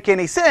seem to make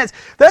any sense.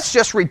 That's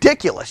just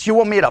ridiculous. You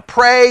want me to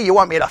pray, you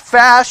want me to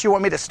fast, you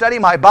want me to study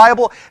my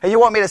Bible, and you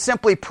want me to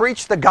simply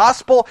preach the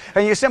gospel,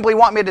 and you simply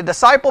want me to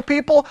disciple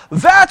people?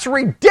 That's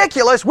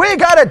ridiculous. We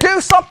got to do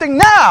something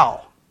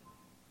now.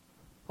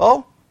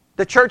 Well,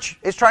 the church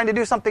is trying to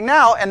do something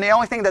now, and the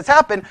only thing that's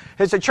happened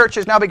is the church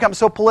has now become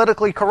so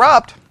politically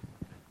corrupt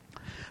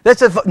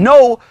that's of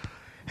no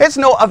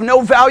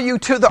value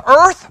to the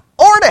earth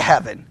or to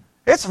heaven.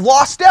 It's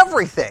lost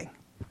everything.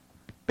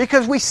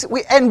 Because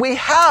we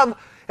have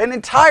an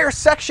entire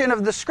section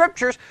of the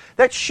scriptures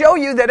that show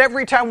you that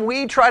every time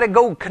we try to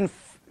go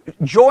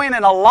join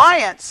an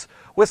alliance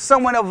with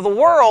someone of the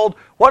world,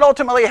 what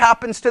ultimately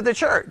happens to the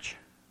church?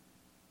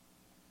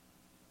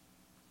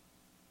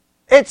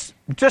 It's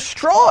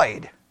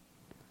destroyed.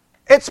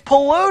 It's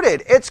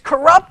polluted. It's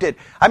corrupted.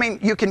 I mean,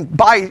 you can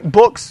buy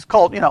books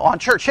called, on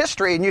church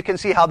history, and you can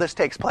see how this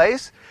takes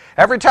place.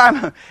 Every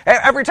time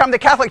the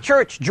Catholic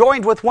Church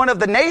joined with one of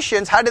the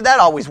nations, how did that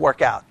always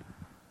work out?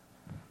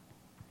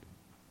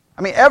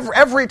 I mean,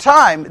 every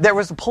time there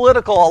was a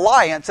political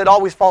alliance, it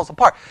always falls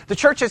apart. The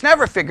church has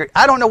never figured.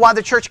 I don't know why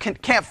the church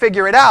can't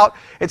figure it out.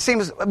 It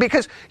seems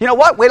because, you know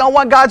what? We don't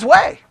want God's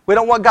way. We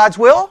don't want God's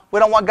will. We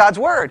don't want God's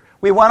word.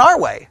 We want our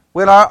way.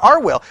 We want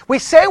our will. We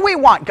say we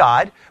want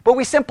God, but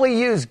we simply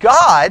use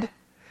God.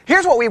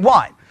 Here's what we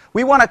want.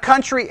 We want a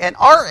country in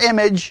our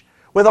image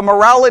with a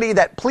morality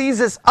that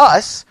pleases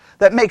us,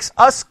 that makes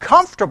us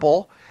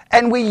comfortable,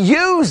 and we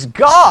use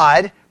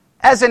God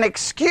as an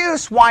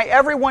excuse why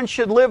everyone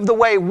should live the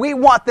way we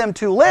want them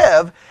to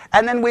live,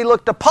 and then we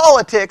look to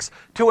politics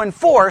to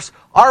enforce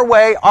our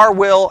way, our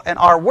will, and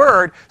our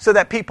word so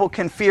that people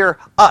can fear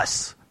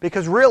us,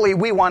 because really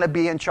we want to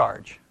be in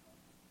charge.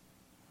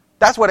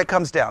 That's what it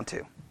comes down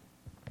to.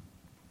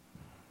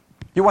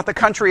 You want the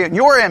country in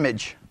your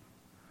image.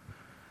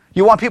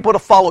 You want people to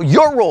follow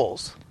your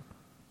rules.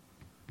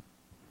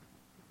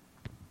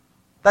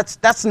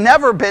 That's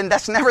never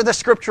the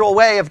scriptural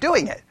way of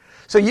doing it.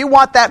 So you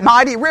want that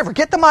mighty river.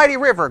 Get the mighty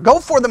river. Go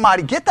for the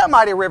mighty. Get that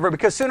mighty river,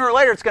 because sooner or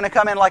later it's going to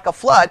come in like a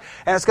flood,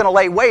 and it's going to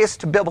lay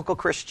waste to biblical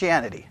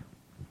Christianity,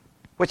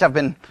 which I've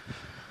been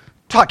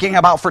talking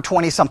about for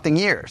 20-something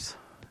years.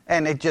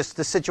 And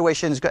the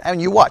situation is good.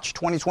 And you watch,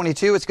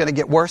 2022, it's going to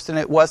get worse than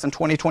it was in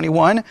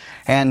 2021.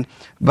 And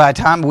by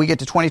the time we get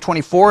to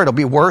 2024, it'll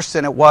be worse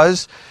than it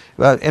was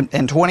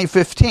in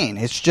 2015.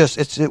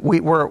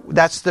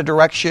 That's the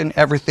direction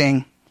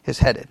everything is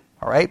headed.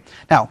 All right?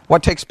 Now,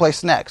 what takes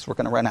place next? We're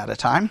going to run out of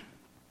time.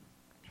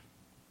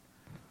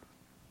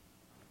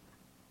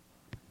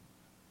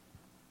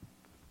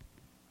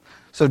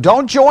 So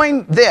don't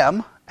join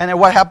them. And then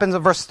what happens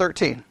in verse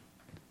 13?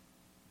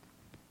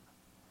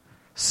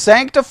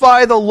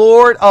 Sanctify the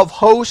Lord of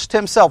hosts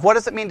himself. What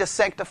does it mean to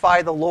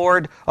sanctify the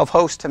Lord of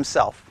hosts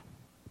himself?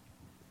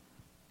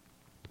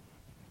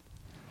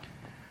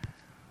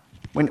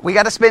 We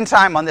got to spend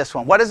time on this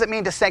one. What does it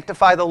mean to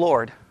sanctify the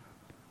Lord?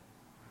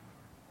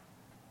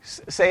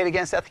 Say it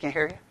again, Seth. I can't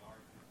hear you.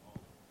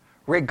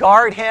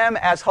 Regard him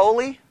as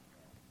holy.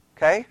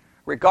 Okay?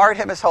 Regard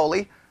him as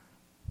holy.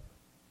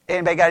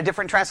 Anybody got a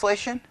different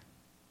translation?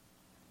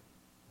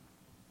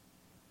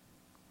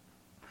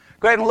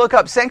 Go ahead and look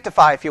up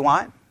sanctify if you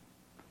want.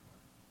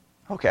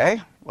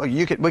 Okay. Well,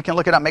 we can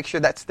look it up, make sure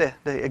that's the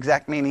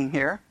exact meaning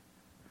here.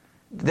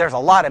 There's a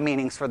lot of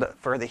meanings for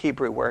the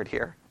Hebrew word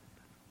here.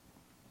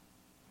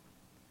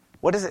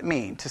 What does it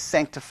mean to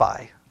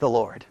sanctify the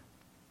Lord?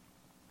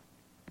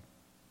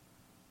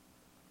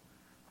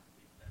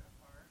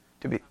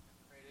 To be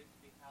consecrated,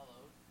 to be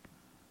hallowed.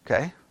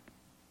 Okay.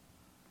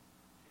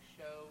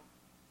 To show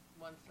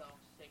oneself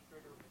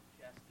sacred or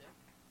majestic,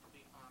 to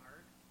be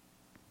honored.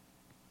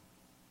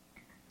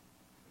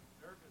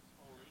 Observe as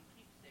holy,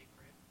 keep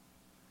sacred.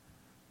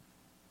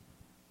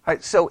 All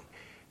right, so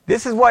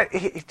this is what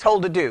he's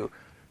told to do.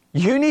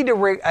 You need to,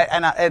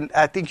 and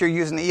I think you're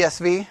using the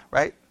ESV,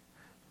 right?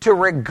 To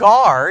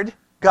regard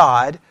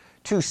God,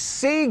 to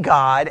see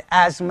God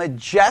as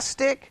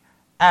majestic,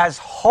 as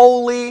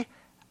holy,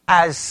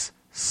 as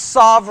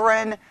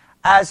sovereign,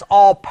 as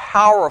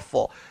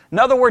all-powerful. In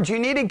other words, you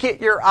need to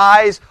get your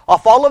eyes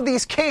off all of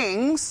these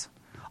kings,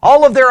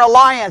 all of their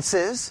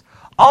alliances,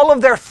 all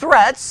of their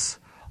threats,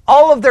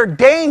 all of their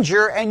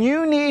danger, and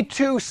you need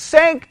to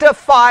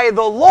sanctify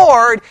the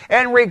Lord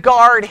and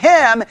regard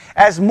him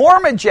as more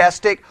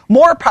majestic,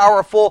 more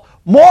powerful,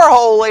 more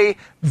holy.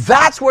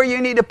 That's where you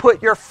need to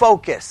put your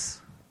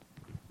focus.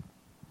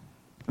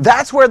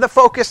 That's where the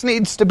focus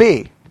needs to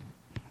be.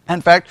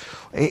 In fact,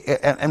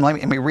 and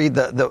let me read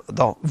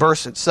the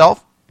verse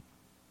itself.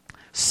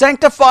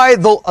 Sanctify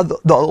the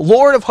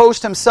Lord of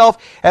hosts himself,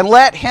 and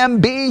let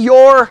him be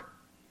your.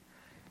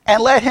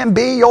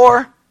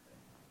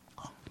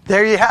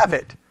 There you have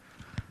it.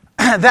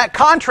 That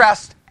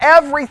contrasts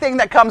everything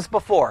that comes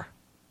before.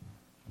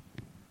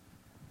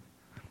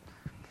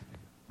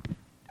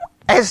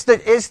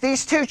 Is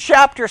these two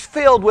chapters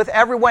filled with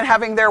everyone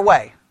having their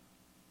way?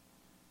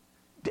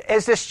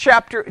 Is these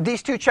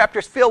two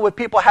chapters filled with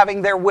people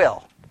having their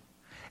will?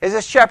 Is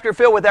this chapter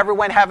filled with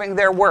everyone having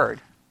their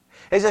word?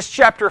 Is these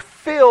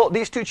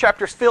two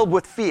chapters filled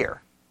with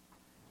fear?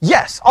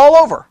 Yes, all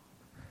over.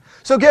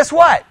 So guess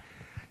what?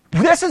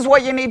 This is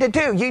what you need to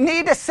do. You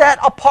need to set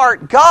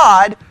apart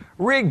God,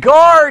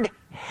 regard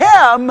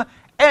him,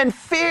 and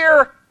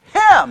fear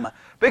him.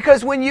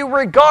 Because when you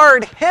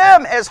regard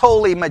him as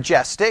holy,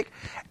 majestic,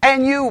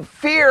 and you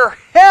fear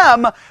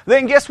him,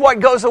 then guess what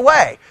goes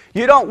away?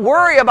 You don't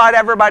worry about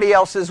everybody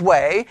else's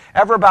way,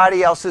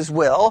 everybody else's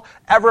will,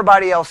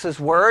 everybody else's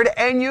word,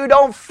 and you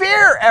don't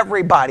fear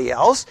everybody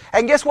else.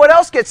 And guess what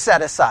else gets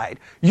set aside?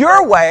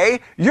 Your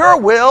way, your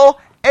will,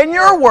 and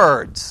your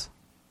words.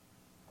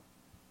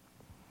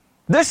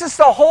 This is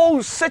the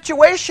whole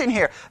situation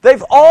here.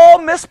 They've all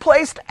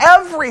misplaced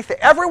everything.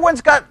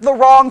 Everyone's got the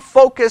wrong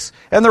focus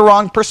and the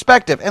wrong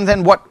perspective. And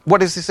then what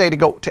does he say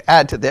to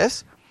add to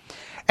this?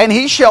 And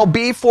he shall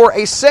be for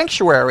a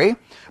sanctuary,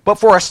 but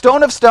for a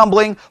stone of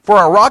stumbling,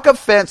 for a rock of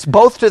offense,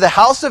 both to the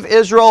house of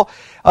Israel,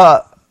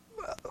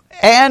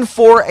 and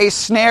for a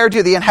snare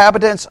to the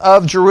inhabitants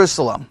of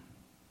Jerusalem.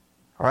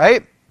 All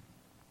right?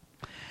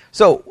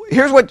 So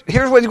here's what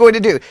he's going to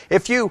do.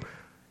 If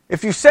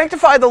you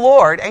sanctify the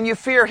Lord and you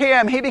fear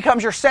him, he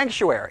becomes your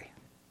sanctuary.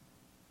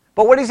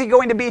 But what is he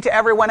going to be to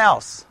everyone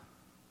else?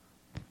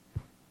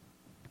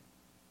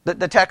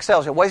 The text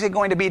tells you. What is he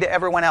going to be to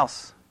everyone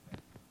else?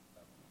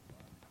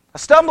 A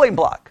stumbling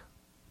block.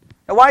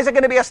 Now, why is it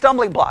going to be a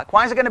stumbling block?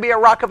 Why is it going to be a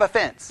rock of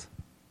offense?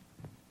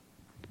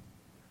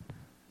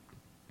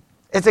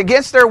 It's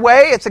against their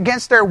way, it's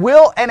against their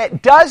will, and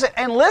it doesn't.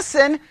 And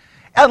listen,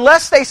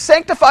 unless they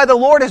sanctify the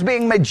Lord as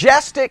being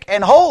majestic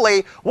and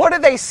holy, what do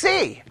they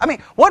see? I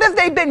mean, what have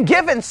they been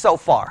given so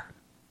far?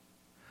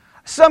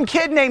 Some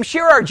kid named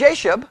Shirar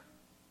Jashub,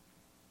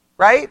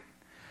 right?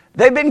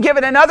 They've been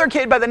given another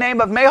kid by the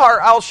name of Mahar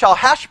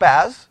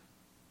al-Shalhashbaz.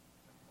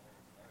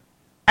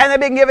 And they've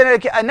been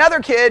given another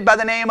kid by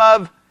the name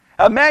of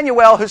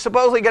Emmanuel, who's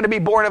supposedly going to be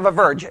born of a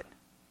virgin.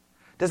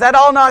 Does that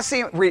all not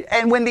seem...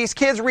 And when these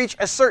kids reach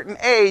a certain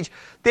age,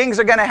 things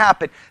are going to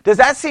happen. Does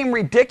that seem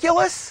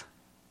ridiculous?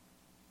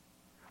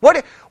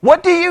 What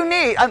do you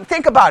need?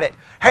 Think about it.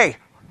 Hey,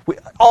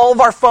 all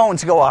of our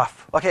phones go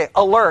off. Okay,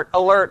 alert,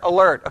 alert,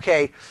 alert.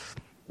 Okay,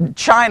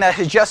 China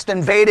has just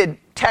invaded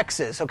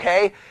Texas,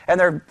 okay? And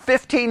they're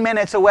 15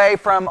 minutes away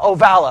from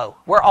Ovalo.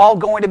 We're all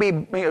going to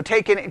be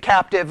taken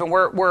captive, and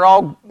we're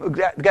all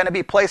going to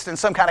be placed in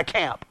some kind of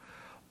camp.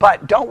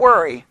 But don't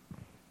worry.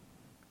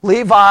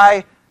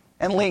 Levi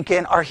and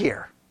Lincoln are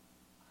here.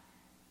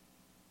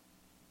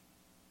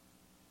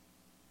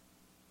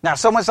 Now,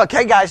 someone's like,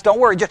 hey, guys, don't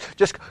worry.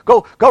 Just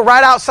go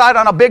right outside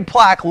on a big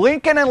plaque,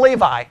 Lincoln and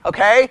Levi,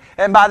 okay?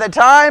 And by the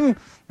time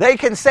they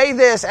can say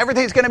this,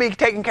 everything's going to be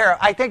taken care of.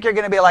 I think you're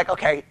going to be like,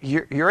 okay,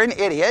 you're an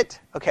idiot,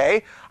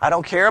 okay? I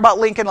don't care about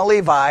Lincoln and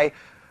Levi.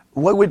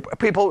 What would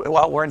people,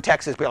 well, we're in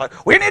Texas, be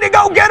like, we need to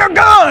go get our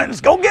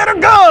guns. Go get our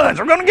guns.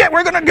 We're going to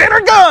get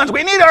our guns.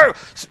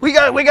 We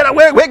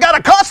got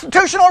a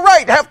constitutional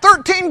right to have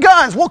 13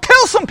 guns. We'll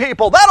kill some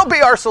people. That'll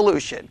be our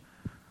solution.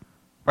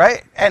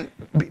 Right? And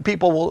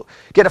people will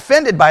get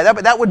offended by that,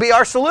 but that would be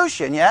our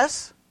solution,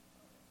 yes?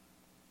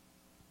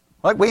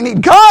 Like, we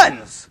need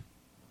guns.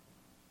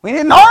 We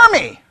need an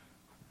army.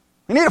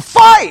 We need to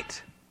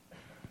fight.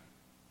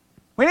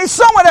 We need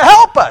someone to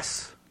help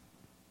us.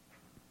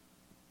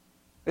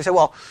 They say,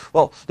 well,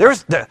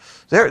 there's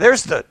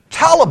the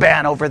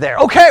Taliban over there.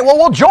 Okay, well,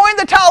 we'll join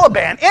the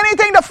Taliban.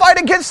 Anything to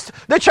fight against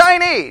the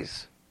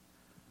Chinese.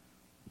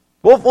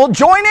 We'll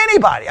join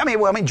anybody. I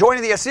mean,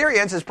 joining the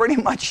Assyrians is pretty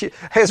much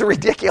as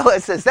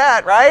ridiculous as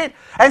that, right?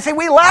 And see,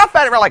 we laugh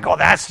at it. We're like, oh,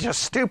 that's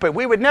just stupid.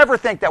 We would never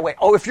think that way.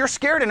 Oh, if you're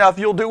scared enough,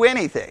 you'll do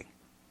anything.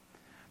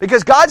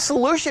 Because God's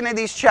solution in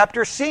these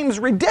chapters seems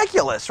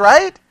ridiculous,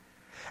 right?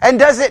 And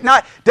does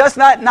not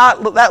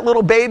that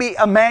little baby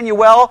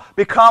Emmanuel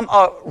become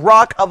a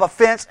rock of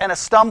offense and a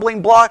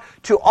stumbling block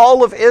to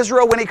all of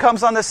Israel when he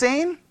comes on the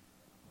scene?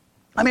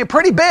 I mean,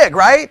 pretty big,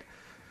 right?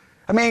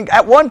 I mean,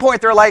 at one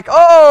point they're like,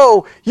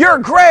 oh, you're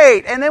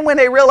great. And then when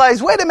they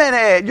realize, wait a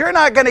minute, you're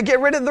not going to get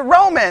rid of the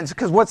Romans.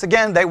 Because once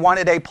again, they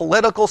wanted a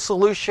political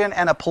solution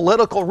and a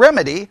political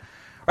remedy.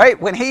 Right?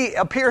 When he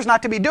appears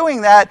not to be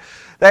doing that,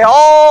 they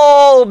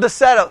all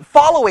decide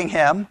following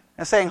him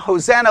and saying,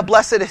 Hosanna,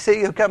 blessed is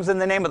he who comes in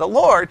the name of the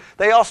Lord.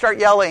 They all start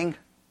yelling,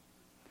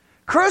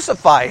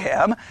 crucify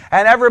him,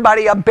 and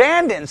everybody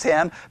abandons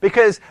him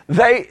because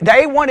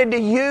they wanted to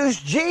use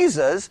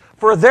Jesus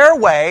for their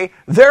way,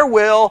 their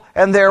will,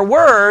 and their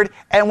word,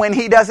 and when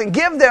he doesn't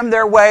give them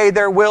their way,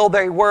 their will,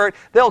 their word,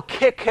 they'll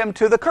kick him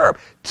to the curb.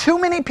 Too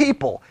many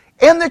people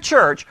in the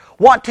church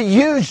want to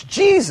use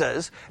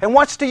Jesus and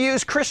wants to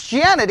use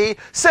Christianity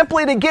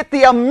simply to get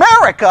the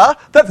America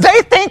that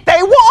they think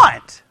they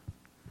want.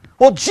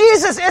 Well,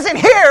 Jesus isn't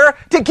here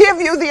to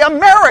give you the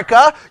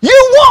America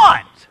you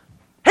want.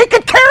 He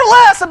could care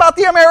less about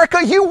the America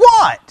you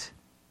want.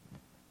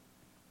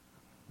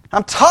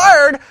 I'm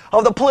tired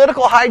of the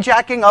political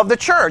hijacking of the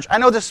church. I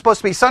know this is supposed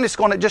to be Sunday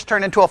school and it just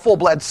turned into a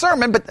full-blown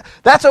sermon, but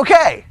that's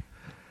okay.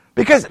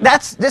 Because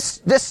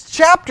this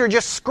chapter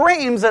just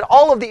screams at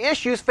all of the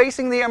issues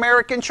facing the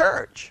American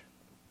church.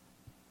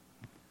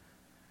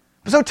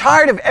 I'm so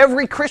tired of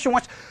every Christian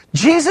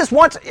stop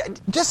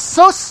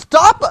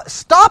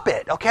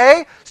it,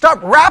 okay?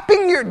 Stop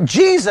wrapping your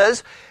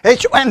Jesus,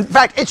 in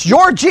fact, it's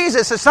your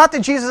Jesus, it's not the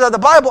Jesus of the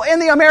Bible, in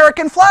the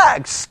American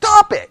flag.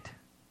 Stop it.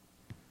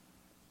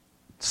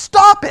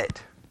 Stop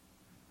it.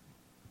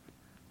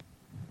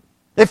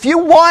 If you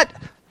want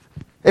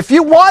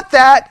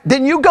that,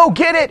 then you go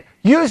get it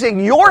using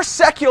your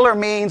secular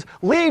means.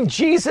 Leave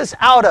Jesus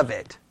out of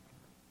it.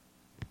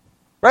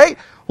 Right?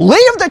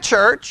 Leave the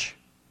church.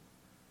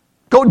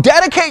 Go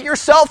dedicate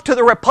yourself to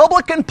the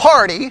Republican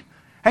Party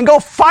and go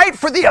fight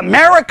for the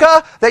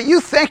America that you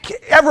think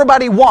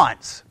everybody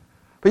wants.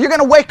 But you're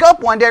going to wake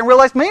up one day and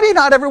realize maybe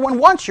not everyone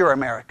wants your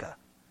America.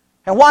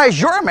 And why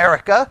is your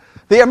America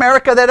the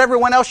America that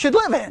everyone else should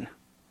live in?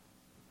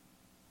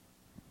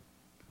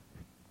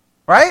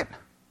 Right?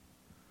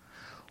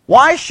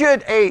 Why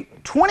should a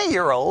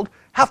 20-year-old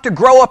have to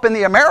grow up in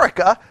the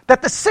America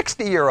that the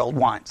 60-year-old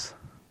wants?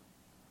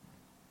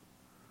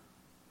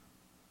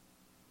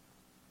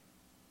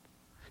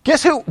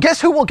 Guess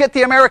who will get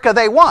the America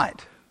they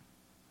want?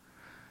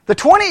 The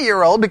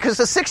 20-year-old, because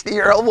the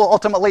 60-year-old will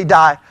ultimately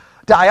die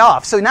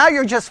off. So now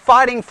you're just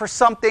fighting for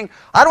something.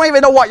 I don't even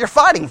know what you're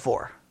fighting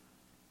for.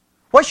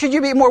 What should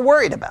you be more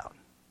worried about?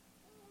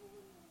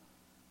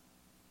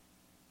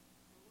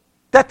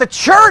 That the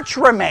church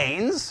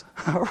remains,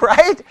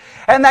 right?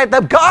 And that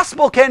the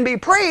gospel can be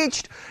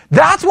preached.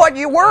 That's what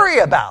you worry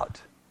about.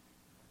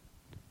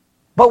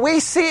 But we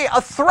see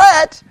a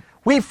threat,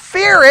 we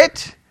fear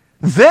it,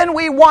 then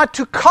we want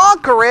to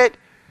conquer it,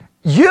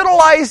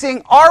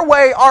 utilizing our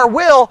way, our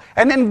will,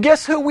 and then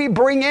guess who we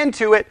bring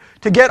into it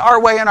to get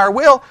our way and our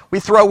will? We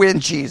throw in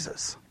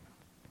Jesus.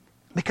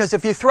 Because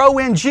if you throw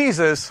in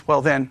Jesus,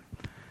 well then,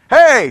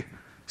 hey,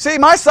 see,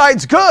 my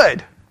side's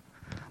good.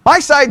 My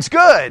side's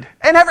good.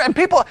 And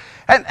people,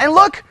 and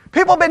look,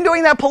 people have been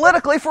doing that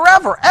politically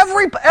forever.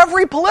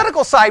 Every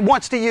political side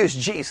wants to use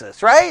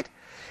Jesus, right?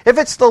 If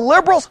it's the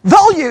liberals,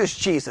 they'll use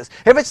Jesus.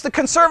 If it's the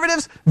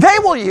conservatives, they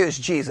will use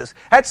Jesus.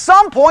 At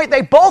some point,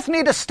 they both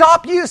need to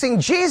stop using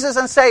Jesus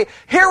and say,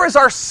 here is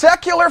our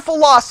secular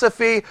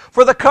philosophy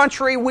for the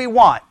country we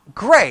want.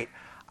 Great.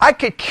 I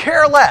could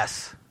care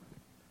less.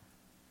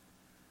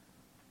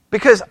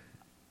 Because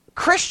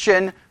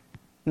Christian,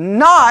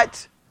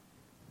 not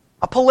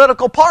a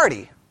political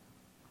party.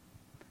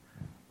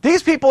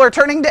 These people are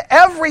turning to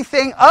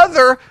everything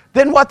other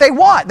than what they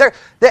want.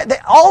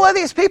 All of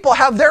these people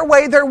have their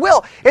way, their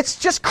will. It's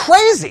just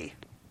crazy.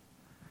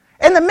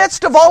 In the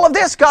midst of all of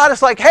this, God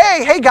is like,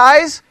 hey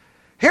guys,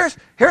 here's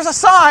a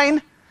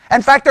sign.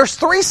 In fact, there's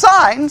 3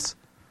 signs,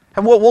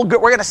 and we're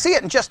going to see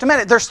it in just a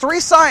minute. There's 3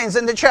 signs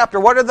in the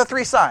chapter. What are the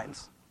 3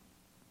 signs?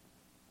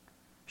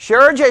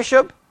 Shear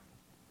Jashub,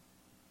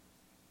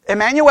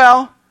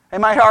 Emmanuel,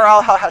 and Mahar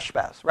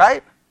al-Hashbaz,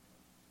 right?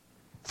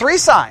 3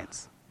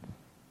 signs.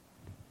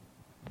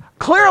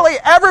 Clearly,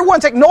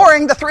 everyone's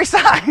ignoring the 3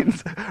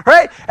 signs,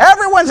 right?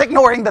 Everyone's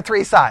ignoring the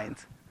 3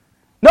 signs.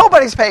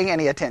 Nobody's paying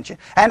any attention.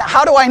 And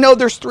how do I know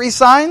there's 3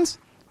 signs?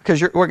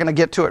 Because we're going to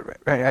get to it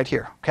right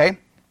here, okay?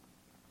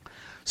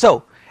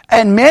 So,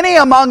 and many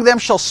among them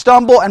shall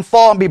stumble and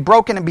fall and be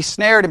broken and be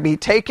snared and be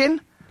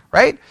taken,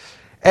 right?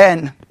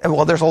 And,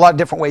 well, there's a lot of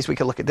different ways we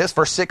could look at this.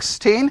 Verse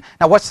 16.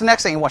 Now, what's the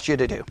next thing he wants you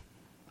to do?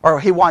 Or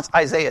he wants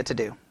Isaiah to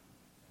do?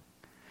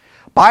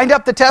 Bind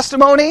up the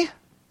testimony.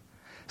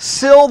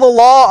 Seal the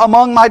law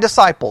among my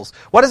disciples.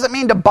 What does it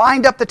mean to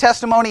bind up the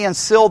testimony and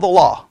seal the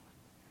law?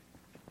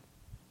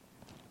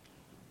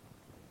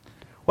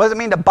 What does it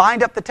mean to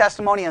bind up the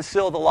testimony and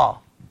seal the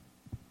law?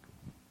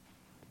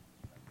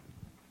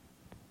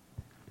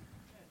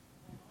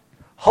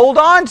 Hold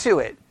on to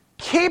it.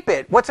 Keep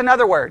it. What's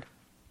another word?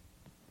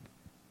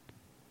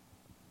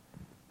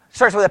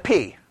 Starts with a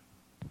P.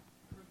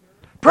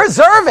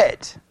 Preserve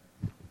it.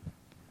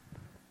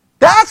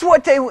 That's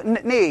what they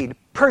need.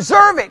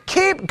 Preserve it.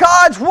 Keep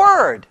God's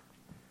word.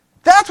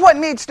 That's what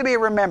needs to be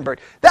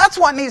remembered. That's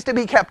what needs to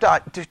be kept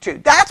on to.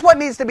 That's what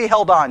needs to be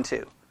held on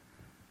to.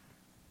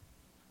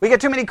 We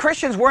get too many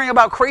Christians worrying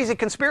about crazy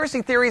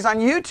conspiracy theories on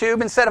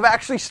YouTube instead of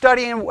actually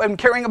studying and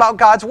caring about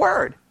God's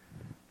word.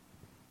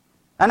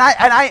 And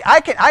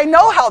I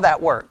know how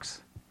that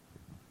works.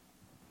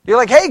 You're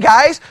like, hey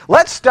guys,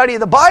 let's study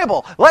the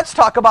Bible. Let's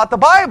talk about the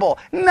Bible.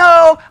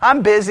 No,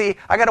 I'm busy.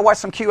 I got to watch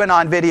some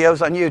QAnon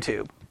videos on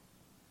YouTube.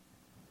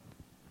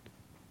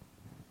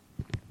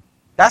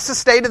 That's the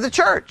state of the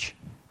church.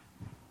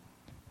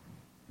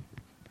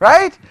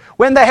 Right?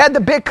 When they had the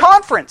big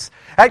conference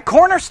at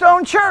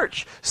Cornerstone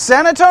Church,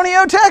 San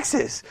Antonio,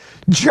 Texas,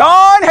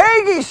 John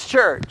Hagee's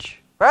church,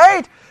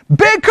 right?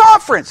 Big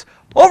conference,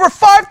 over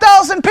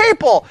 5,000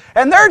 people,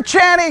 and they're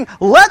chanting,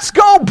 "Let's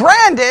go,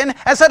 Brandon,"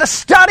 instead of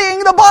studying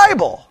the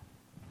Bible.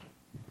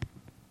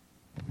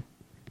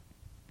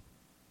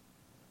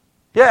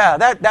 Yeah,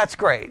 that's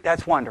great.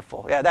 That's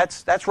wonderful. Yeah,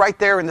 that's right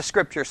there in the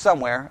scripture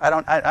somewhere.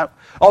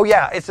 Oh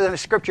yeah, it's in the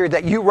scripture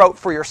that you wrote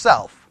for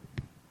yourself.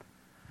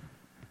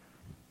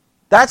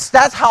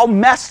 That's how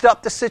messed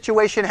up the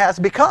situation has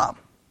become.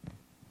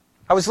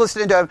 I was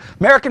listening to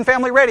American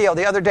Family Radio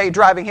the other day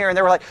driving here, and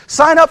they were like,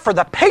 "Sign up for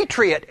the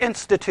Patriot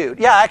Institute."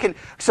 Yeah, I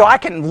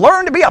can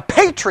learn to be a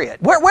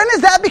patriot. When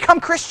does that become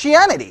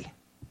Christianity?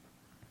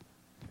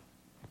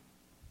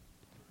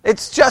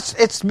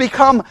 It's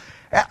become,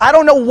 I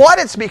don't know what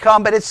it's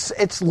become, but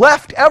it's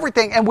left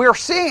everything, and we're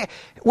seeing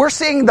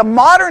the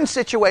modern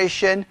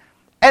situation,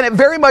 and it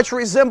very much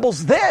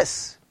resembles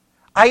this.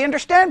 I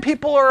understand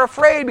people are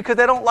afraid because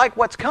they don't like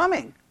what's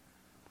coming.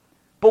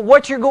 But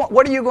what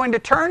are you going to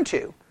turn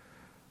to?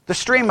 The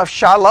stream of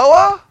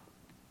Shiloah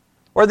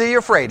or the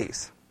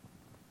Euphrates?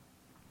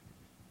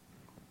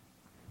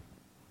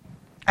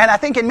 And I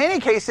think in many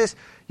cases,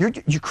 your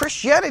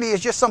Christianity is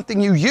just something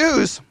you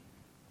use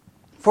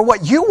for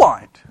what you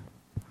want.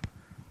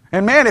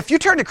 And man, if you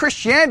turn to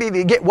Christianity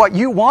to get what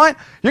you want,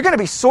 you're going to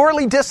be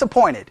sorely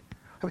disappointed.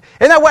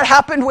 Isn't that what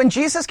happened when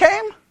Jesus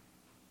came?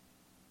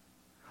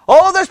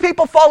 All of those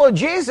people followed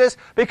Jesus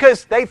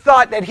because they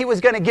thought that he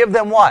was going to give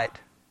them what?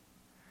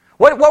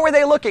 What were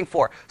they looking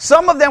for?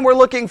 Some of them were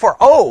looking for,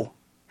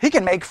 he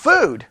can make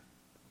food.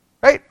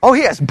 Right? Oh,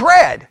 he has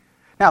bread.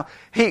 Now,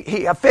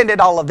 he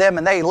offended all of them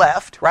and they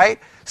left, right?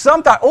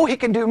 Some thought, he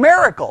can do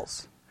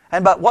miracles.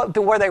 But what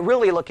were they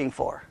really looking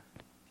for?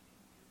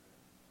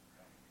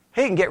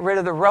 He can get rid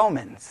of the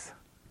Romans.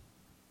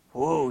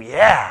 Oh,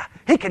 yeah.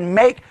 He can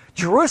make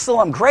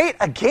Jerusalem great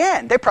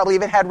again. They probably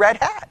even had red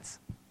hats.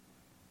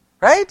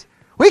 Right?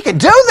 We can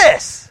do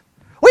this.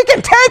 We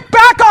can take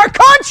back our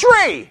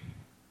country.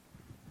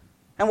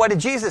 And what did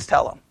Jesus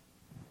tell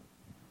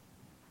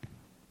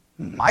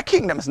them? My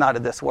kingdom is not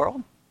of this world.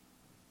 And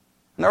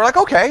they're like,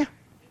 okay.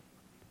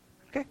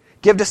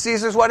 Give to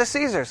Caesar's what is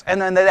Caesar's.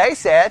 And then they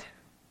said,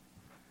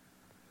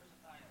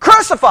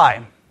 crucify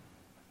him.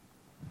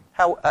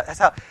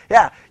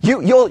 Yeah,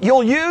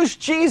 you'll use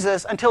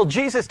Jesus until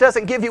Jesus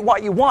doesn't give you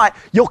what you want.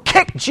 You'll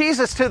kick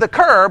Jesus to the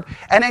curb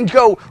and then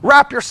go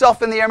wrap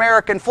yourself in the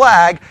American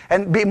flag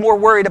and be more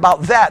worried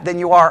about that than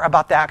you are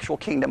about the actual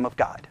kingdom of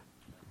God.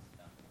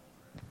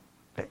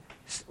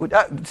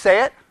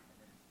 Say it.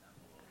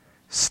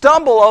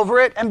 Stumble over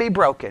it and be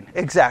broken.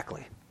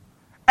 Exactly.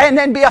 And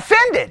then be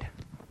offended.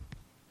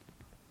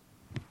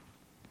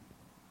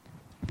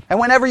 And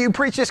whenever you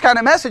preach this kind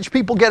of message,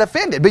 people get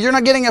offended. But you're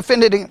not getting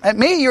offended at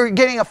me. You're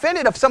getting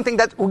offended of something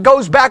that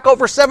goes back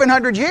over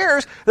 700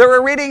 years that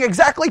we're reading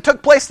exactly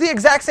took place the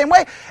exact same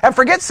way. And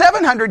forget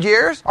 700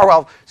 years, or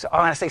well, I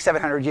want to say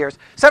 700 years.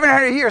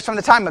 700 years from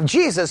the time of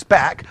Jesus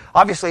back.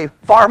 Obviously,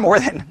 far more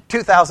than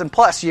 2,000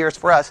 plus years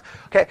for us.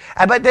 Okay,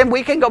 but then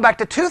we can go back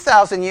to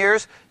 2,000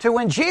 years to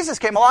when Jesus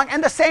came along,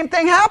 and the same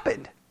thing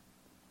happened.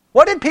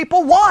 What did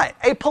people want?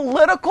 A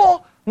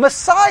political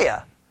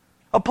Messiah.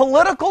 A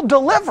political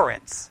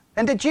deliverance.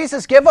 And did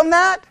Jesus give them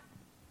that?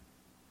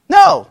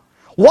 No.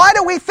 Why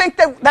do we think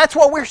that that's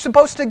what we're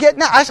supposed to get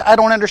now? I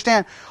don't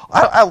understand.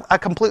 I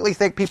completely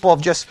think people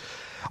have just...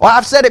 Well,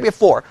 I've said it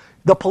before.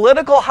 The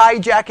political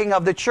hijacking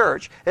of the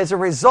church is a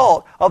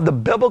result of the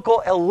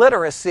biblical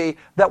illiteracy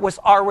that was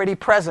already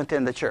present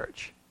in the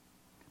church.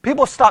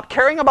 People stopped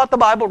caring about the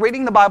Bible,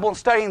 reading the Bible, and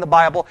studying the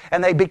Bible,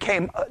 and they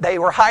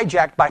were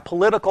hijacked by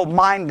political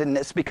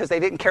mindedness because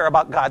they didn't care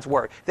about God's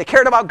Word. If they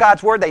cared about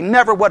God's Word, they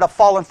never would have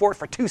fallen for it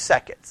for 2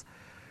 seconds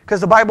because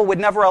the Bible would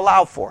never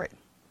allow for it.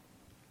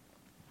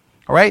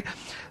 All right?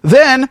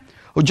 Then,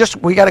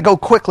 we got to go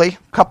quickly,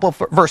 a couple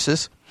of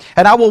verses.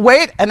 And I will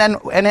wait, and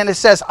then it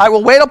says, I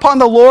will wait upon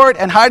the Lord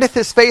and hideth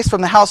his face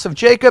from the house of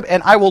Jacob,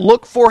 and I will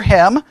look for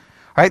him. All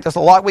right, there's a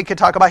lot we could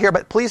talk about here,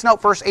 but please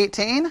note verse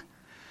 18.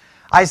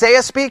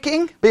 Isaiah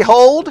speaking,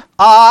 behold,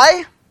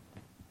 I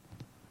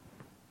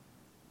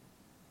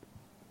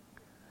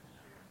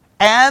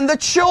and the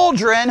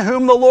children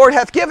whom the Lord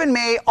hath given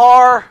me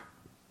are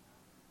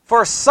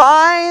for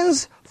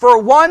signs,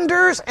 for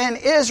wonders in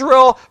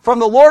Israel from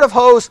the Lord of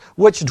hosts,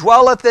 which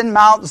dwelleth in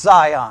Mount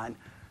Zion.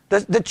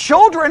 The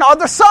children are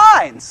the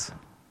signs.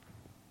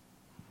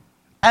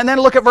 And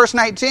then look at verse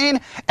 19.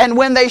 And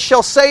when they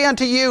shall say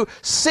unto you,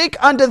 seek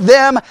unto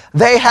them,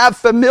 they have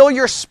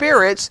familiar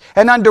spirits,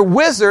 and unto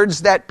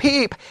wizards that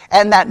peep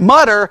and that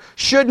mutter,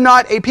 should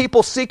not a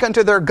people seek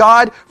unto their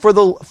God for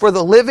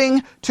the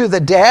living to the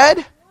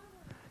dead?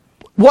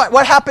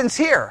 What happens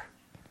here?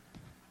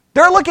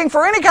 They're looking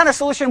for any kind of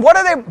solution. What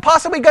are they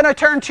possibly going to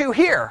turn to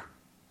here?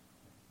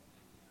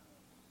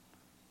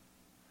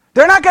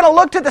 They're not going to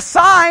look to the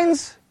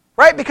signs,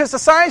 right? Because the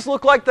signs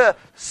look like the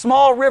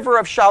small river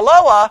of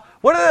Shiloah.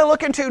 What are they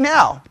looking to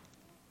now?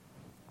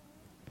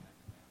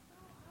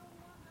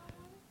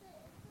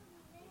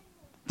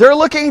 They're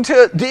looking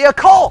to the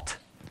occult.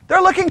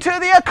 They're looking to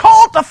the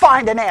occult to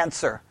find an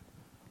answer.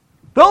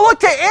 They'll look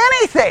to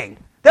anything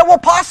that will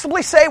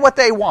possibly say what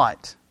they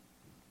want.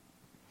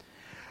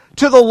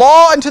 To the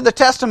law and to the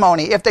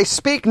testimony, if they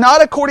speak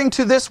not according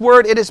to this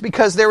word, it is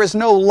because there is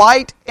no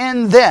light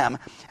in them.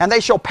 And they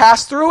shall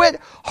pass through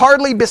it,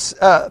 hardly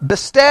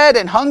bestead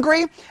and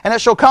hungry. And it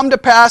shall come to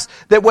pass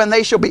that when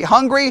they shall be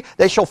hungry,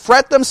 they shall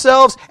fret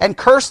themselves and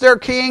curse their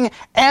king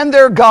and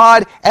their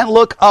God and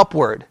look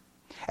upward.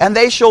 And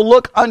they shall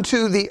look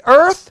unto the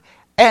earth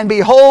and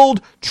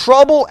behold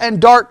trouble and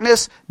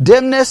darkness,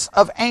 dimness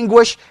of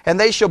anguish, and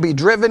they shall be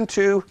driven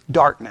to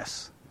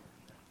darkness.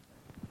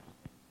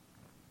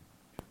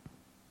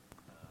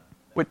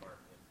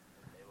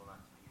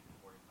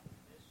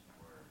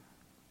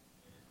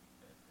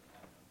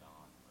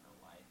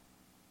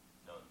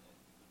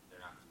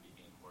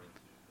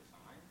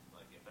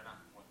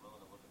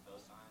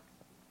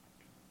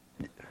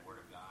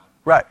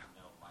 Right.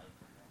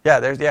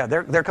 Yeah,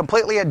 they're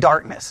completely in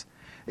darkness.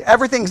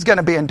 Everything's going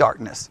to be in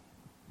darkness.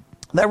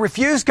 They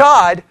refuse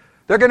God,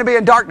 they're going to be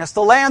in darkness.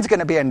 The land's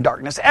going to be in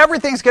darkness.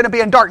 Everything's going to be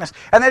in darkness.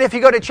 And then if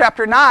you go to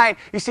chapter 9,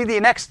 you see the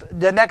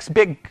next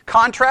big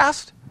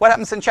contrast. What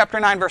happens in chapter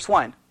 9, verse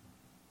 1?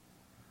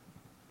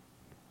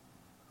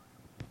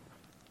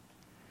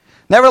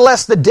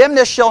 Nevertheless, the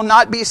dimness shall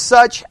not be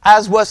such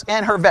as was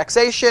in her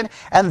vexation.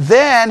 And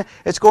then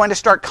it's going to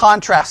start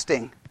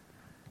contrasting.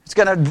 It's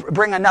going to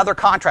bring another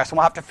contrast, and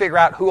we'll have to figure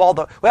out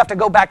we'll have to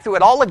go back through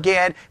it all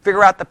again,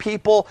 figure out the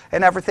people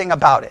and everything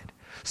about it.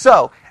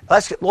 So,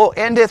 we'll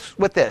end this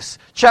with this.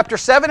 Chapter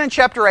 7 and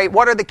chapter 8,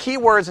 what are the key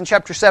words in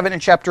chapter 7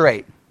 and chapter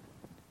 8?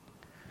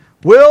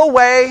 Will,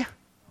 way,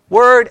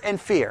 word, and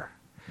fear.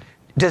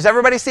 Does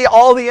everybody see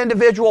all the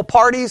individual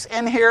parties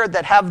in here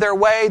that have their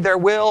way, their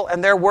will,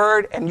 and their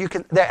word, and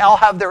they all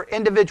have their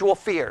individual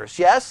fears,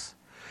 yes?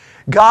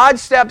 God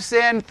steps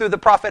in through the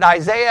prophet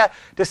Isaiah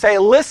to say,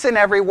 listen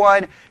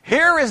everyone,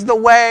 here is the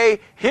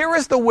way, here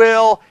is the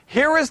will,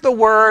 here is the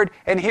word,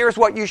 and here's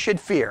what you should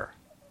fear.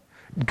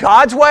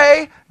 God's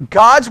way,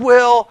 God's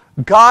will,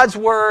 God's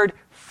word,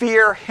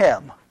 fear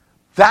Him.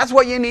 That's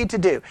what you need to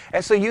do.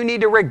 And so you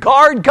need to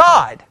regard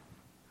God.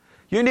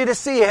 You need to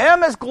see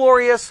Him as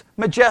glorious,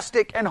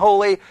 majestic, and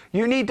holy.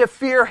 You need to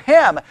fear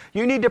Him.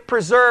 You need to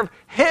preserve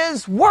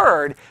His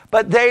word.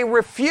 But they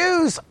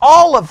refuse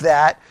all of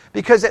that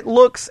because it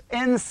looks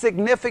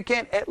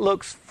insignificant. It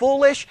looks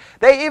foolish.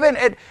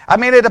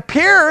 It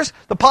appears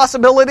the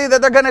possibility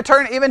that they're going to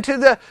turn even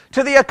to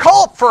the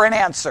occult for an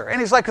answer. And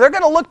he's like, they're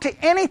going to look to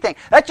anything.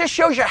 That just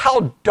shows you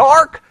how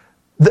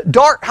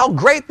how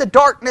great the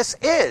darkness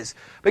is.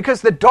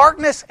 Because the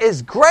darkness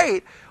is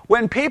great.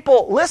 When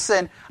people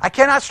listen, I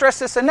cannot stress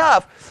this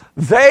enough,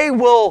 they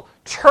will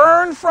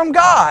turn from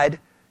God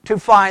to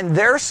find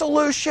their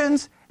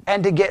solutions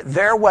and to get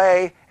their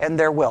way and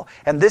their will.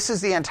 And this is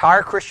the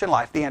entire Christian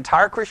life. The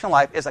entire Christian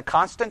life is a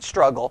constant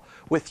struggle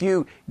with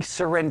you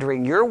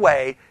surrendering your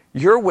way,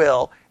 your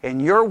will,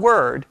 and your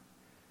word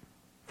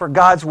for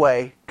God's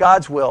way,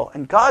 God's will,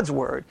 and God's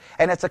word.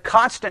 And it's a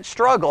constant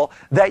struggle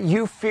that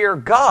you fear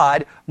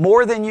God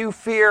more than you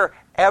fear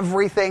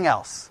everything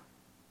else.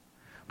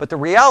 But the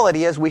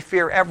reality is we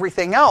fear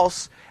everything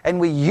else,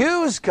 and we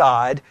use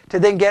God to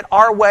then get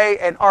our way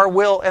and our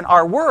will and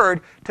our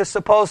word to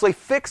supposedly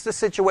fix the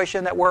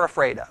situation that we're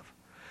afraid of.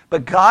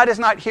 But God is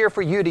not here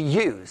for you to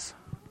use.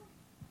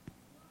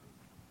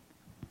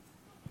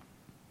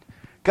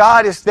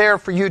 God is there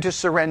for you to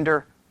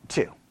surrender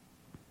to.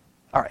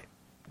 All right,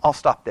 I'll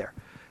stop there.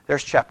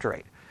 There's chapter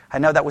 8. I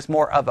know that was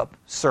more of a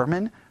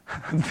sermon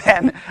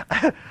than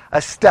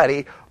a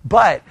study,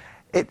 but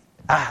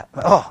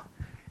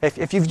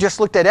If you've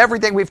just looked at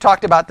everything we've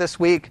talked about this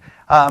week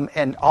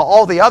and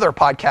all the other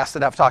podcasts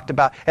that I've talked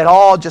about, it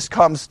all just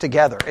comes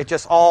together. It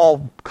just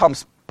all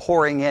comes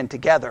pouring in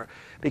together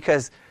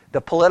because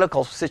the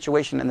political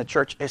situation in the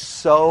church is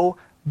so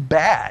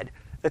bad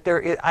that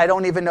I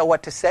don't even know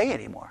what to say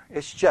anymore.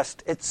 It's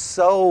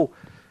so...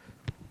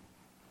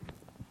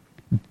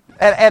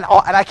 And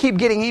I keep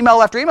getting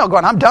email after email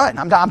going, I'm done.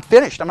 I'm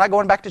finished. I'm not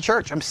going back to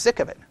church. I'm sick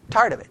of it. I'm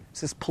tired of it.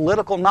 It's this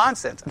political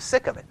nonsense. I'm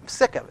sick of it. I'm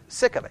sick of it.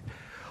 Sick of it.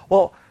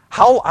 Well,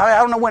 I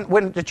don't know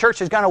when the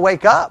church is going to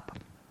wake up.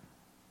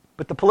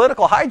 But the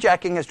political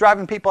hijacking is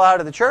driving people out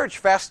of the church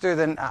faster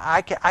than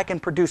I can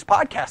produce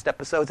podcast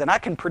episodes, and I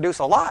can produce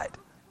a lot.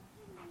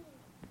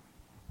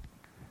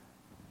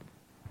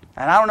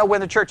 And I don't know when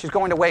the church is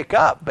going to wake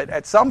up, but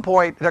at some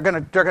point they're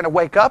going to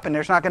wake up, and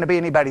there's not going to be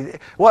anybody.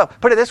 Well,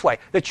 put it this way: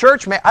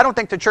 I don't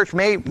think the church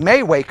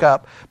may wake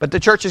up, but the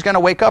church is going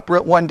to wake up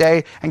one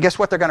day, and guess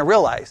what? They're going to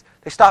realize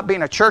they stopped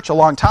being a church a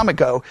long time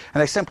ago,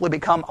 and they simply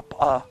become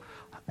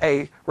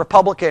a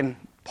Republican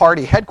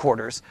Party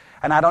headquarters.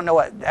 And I don't know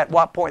at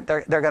what point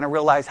they're going to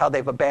realize how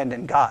they've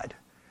abandoned God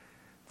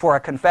for a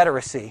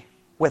confederacy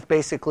with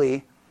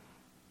basically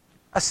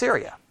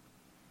Assyria.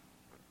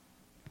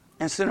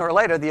 And sooner or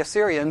later, the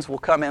Assyrians will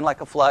come in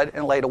like a flood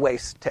and lay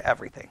waste to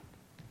everything.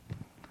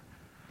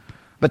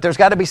 But there's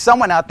got to be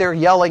someone out there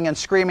yelling and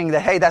screaming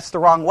that, hey, that's the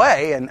wrong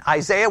way. And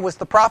Isaiah was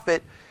the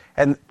prophet,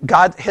 and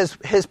God,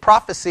 his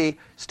prophecy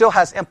still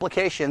has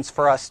implications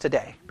for us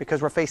today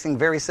because we're facing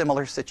very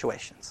similar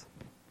situations.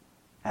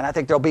 And I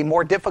think there'll be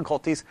more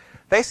difficulties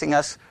facing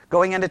us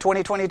going into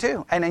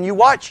 2022. And then you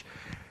watch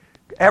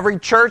every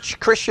church,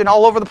 Christian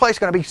all over the place,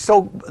 you know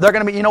what they're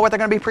going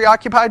to be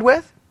preoccupied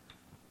with?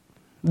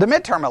 The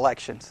midterm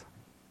elections.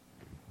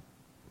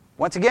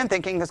 Once again,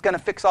 thinking it's going to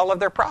fix all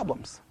of their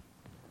problems.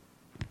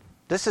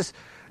 This is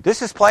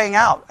playing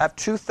out at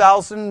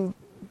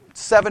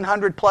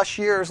 2,700 plus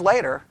years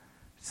later.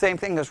 Same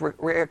thing is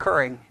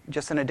reoccurring,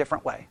 just in a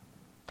different way.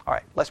 All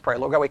right, let's pray.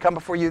 Lord God, we come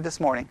before you this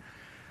morning.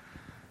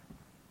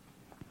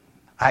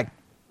 I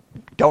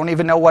don't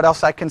even know what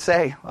else I can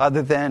say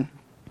other than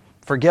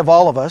forgive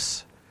all of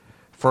us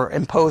for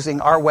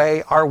imposing our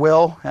way, our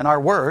will, and our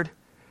word,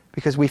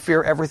 because we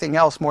fear everything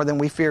else more than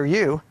we fear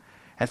you.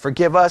 And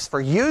forgive us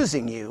for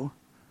using you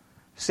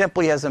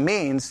simply as a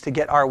means to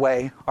get our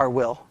way, our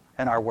will,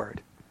 and our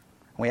word.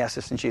 And we ask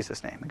this in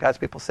Jesus' name. And God's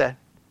people said,